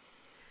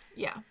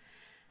yeah.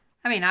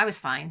 I mean, I was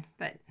fine,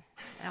 but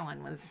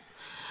Ellen was.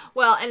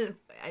 Well,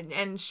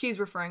 and she's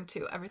referring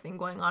to everything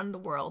going on in the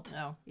world.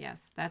 Oh, yes,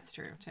 that's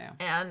true too.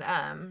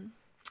 And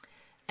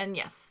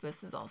yes,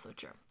 this is also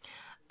true.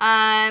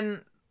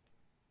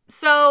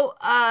 So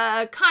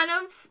kind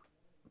of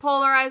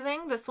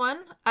polarizing, this one.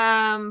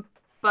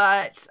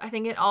 But I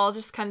think it all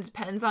just kind of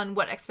depends on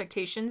what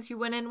expectations you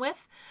went in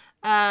with.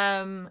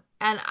 And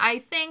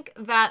I think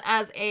that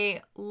as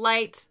a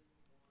light,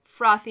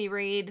 frothy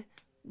read,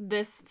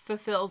 this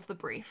fulfills the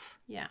brief.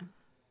 Yeah.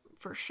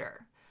 For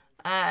sure.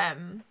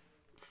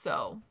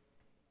 So,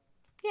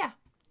 yeah.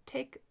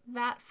 Take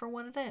that for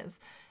what it is.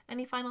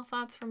 Any final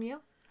thoughts from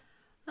you?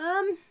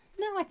 No,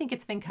 I think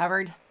it's been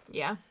covered.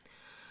 Yeah.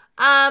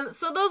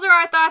 So those are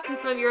our thoughts and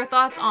some of your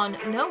thoughts on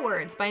No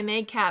Words by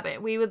Meg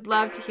Cabot. We would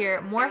love to hear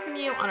more from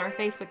you on our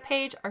Facebook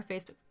page, our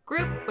Facebook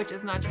group, which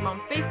is Not Your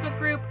Mom's Facebook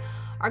group,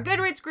 our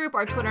Goodreads group,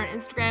 our Twitter and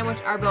Instagram,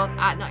 which are both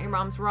at Not Your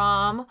Mom's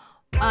Rom.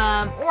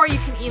 Or you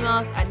can email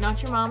us at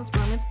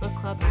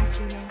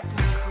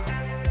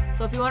notyourmomsromancebookclub@gmail.com.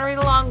 So if you want to read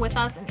along with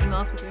us and email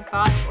us with your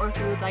thoughts, or if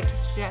you would like to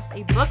suggest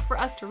a book for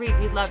us to read,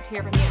 we'd love to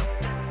hear from you.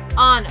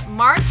 On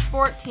March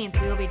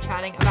 14th, we will be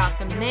chatting about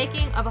The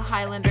Making of a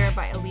Highlander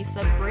by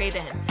Elisa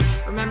Braden.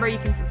 Remember, you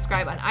can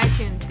subscribe on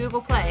iTunes,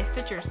 Google Play,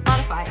 Stitcher,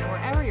 Spotify, and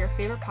wherever your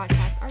favorite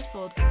podcasts are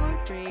sold for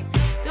free.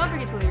 Don't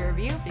forget to leave a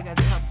review because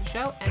it helps the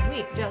show, and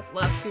we just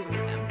love to read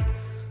them.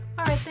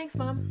 All right, thanks,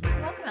 Mom.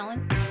 You're welcome,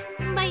 Ellen.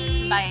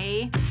 Bye.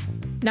 Bye.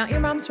 Not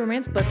Your Mom's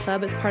Romance Book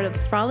Club is part of the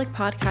Frolic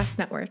Podcast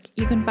Network.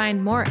 You can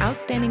find more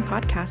outstanding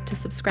podcasts to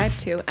subscribe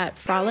to at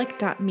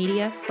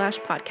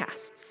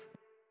frolic.media/podcasts.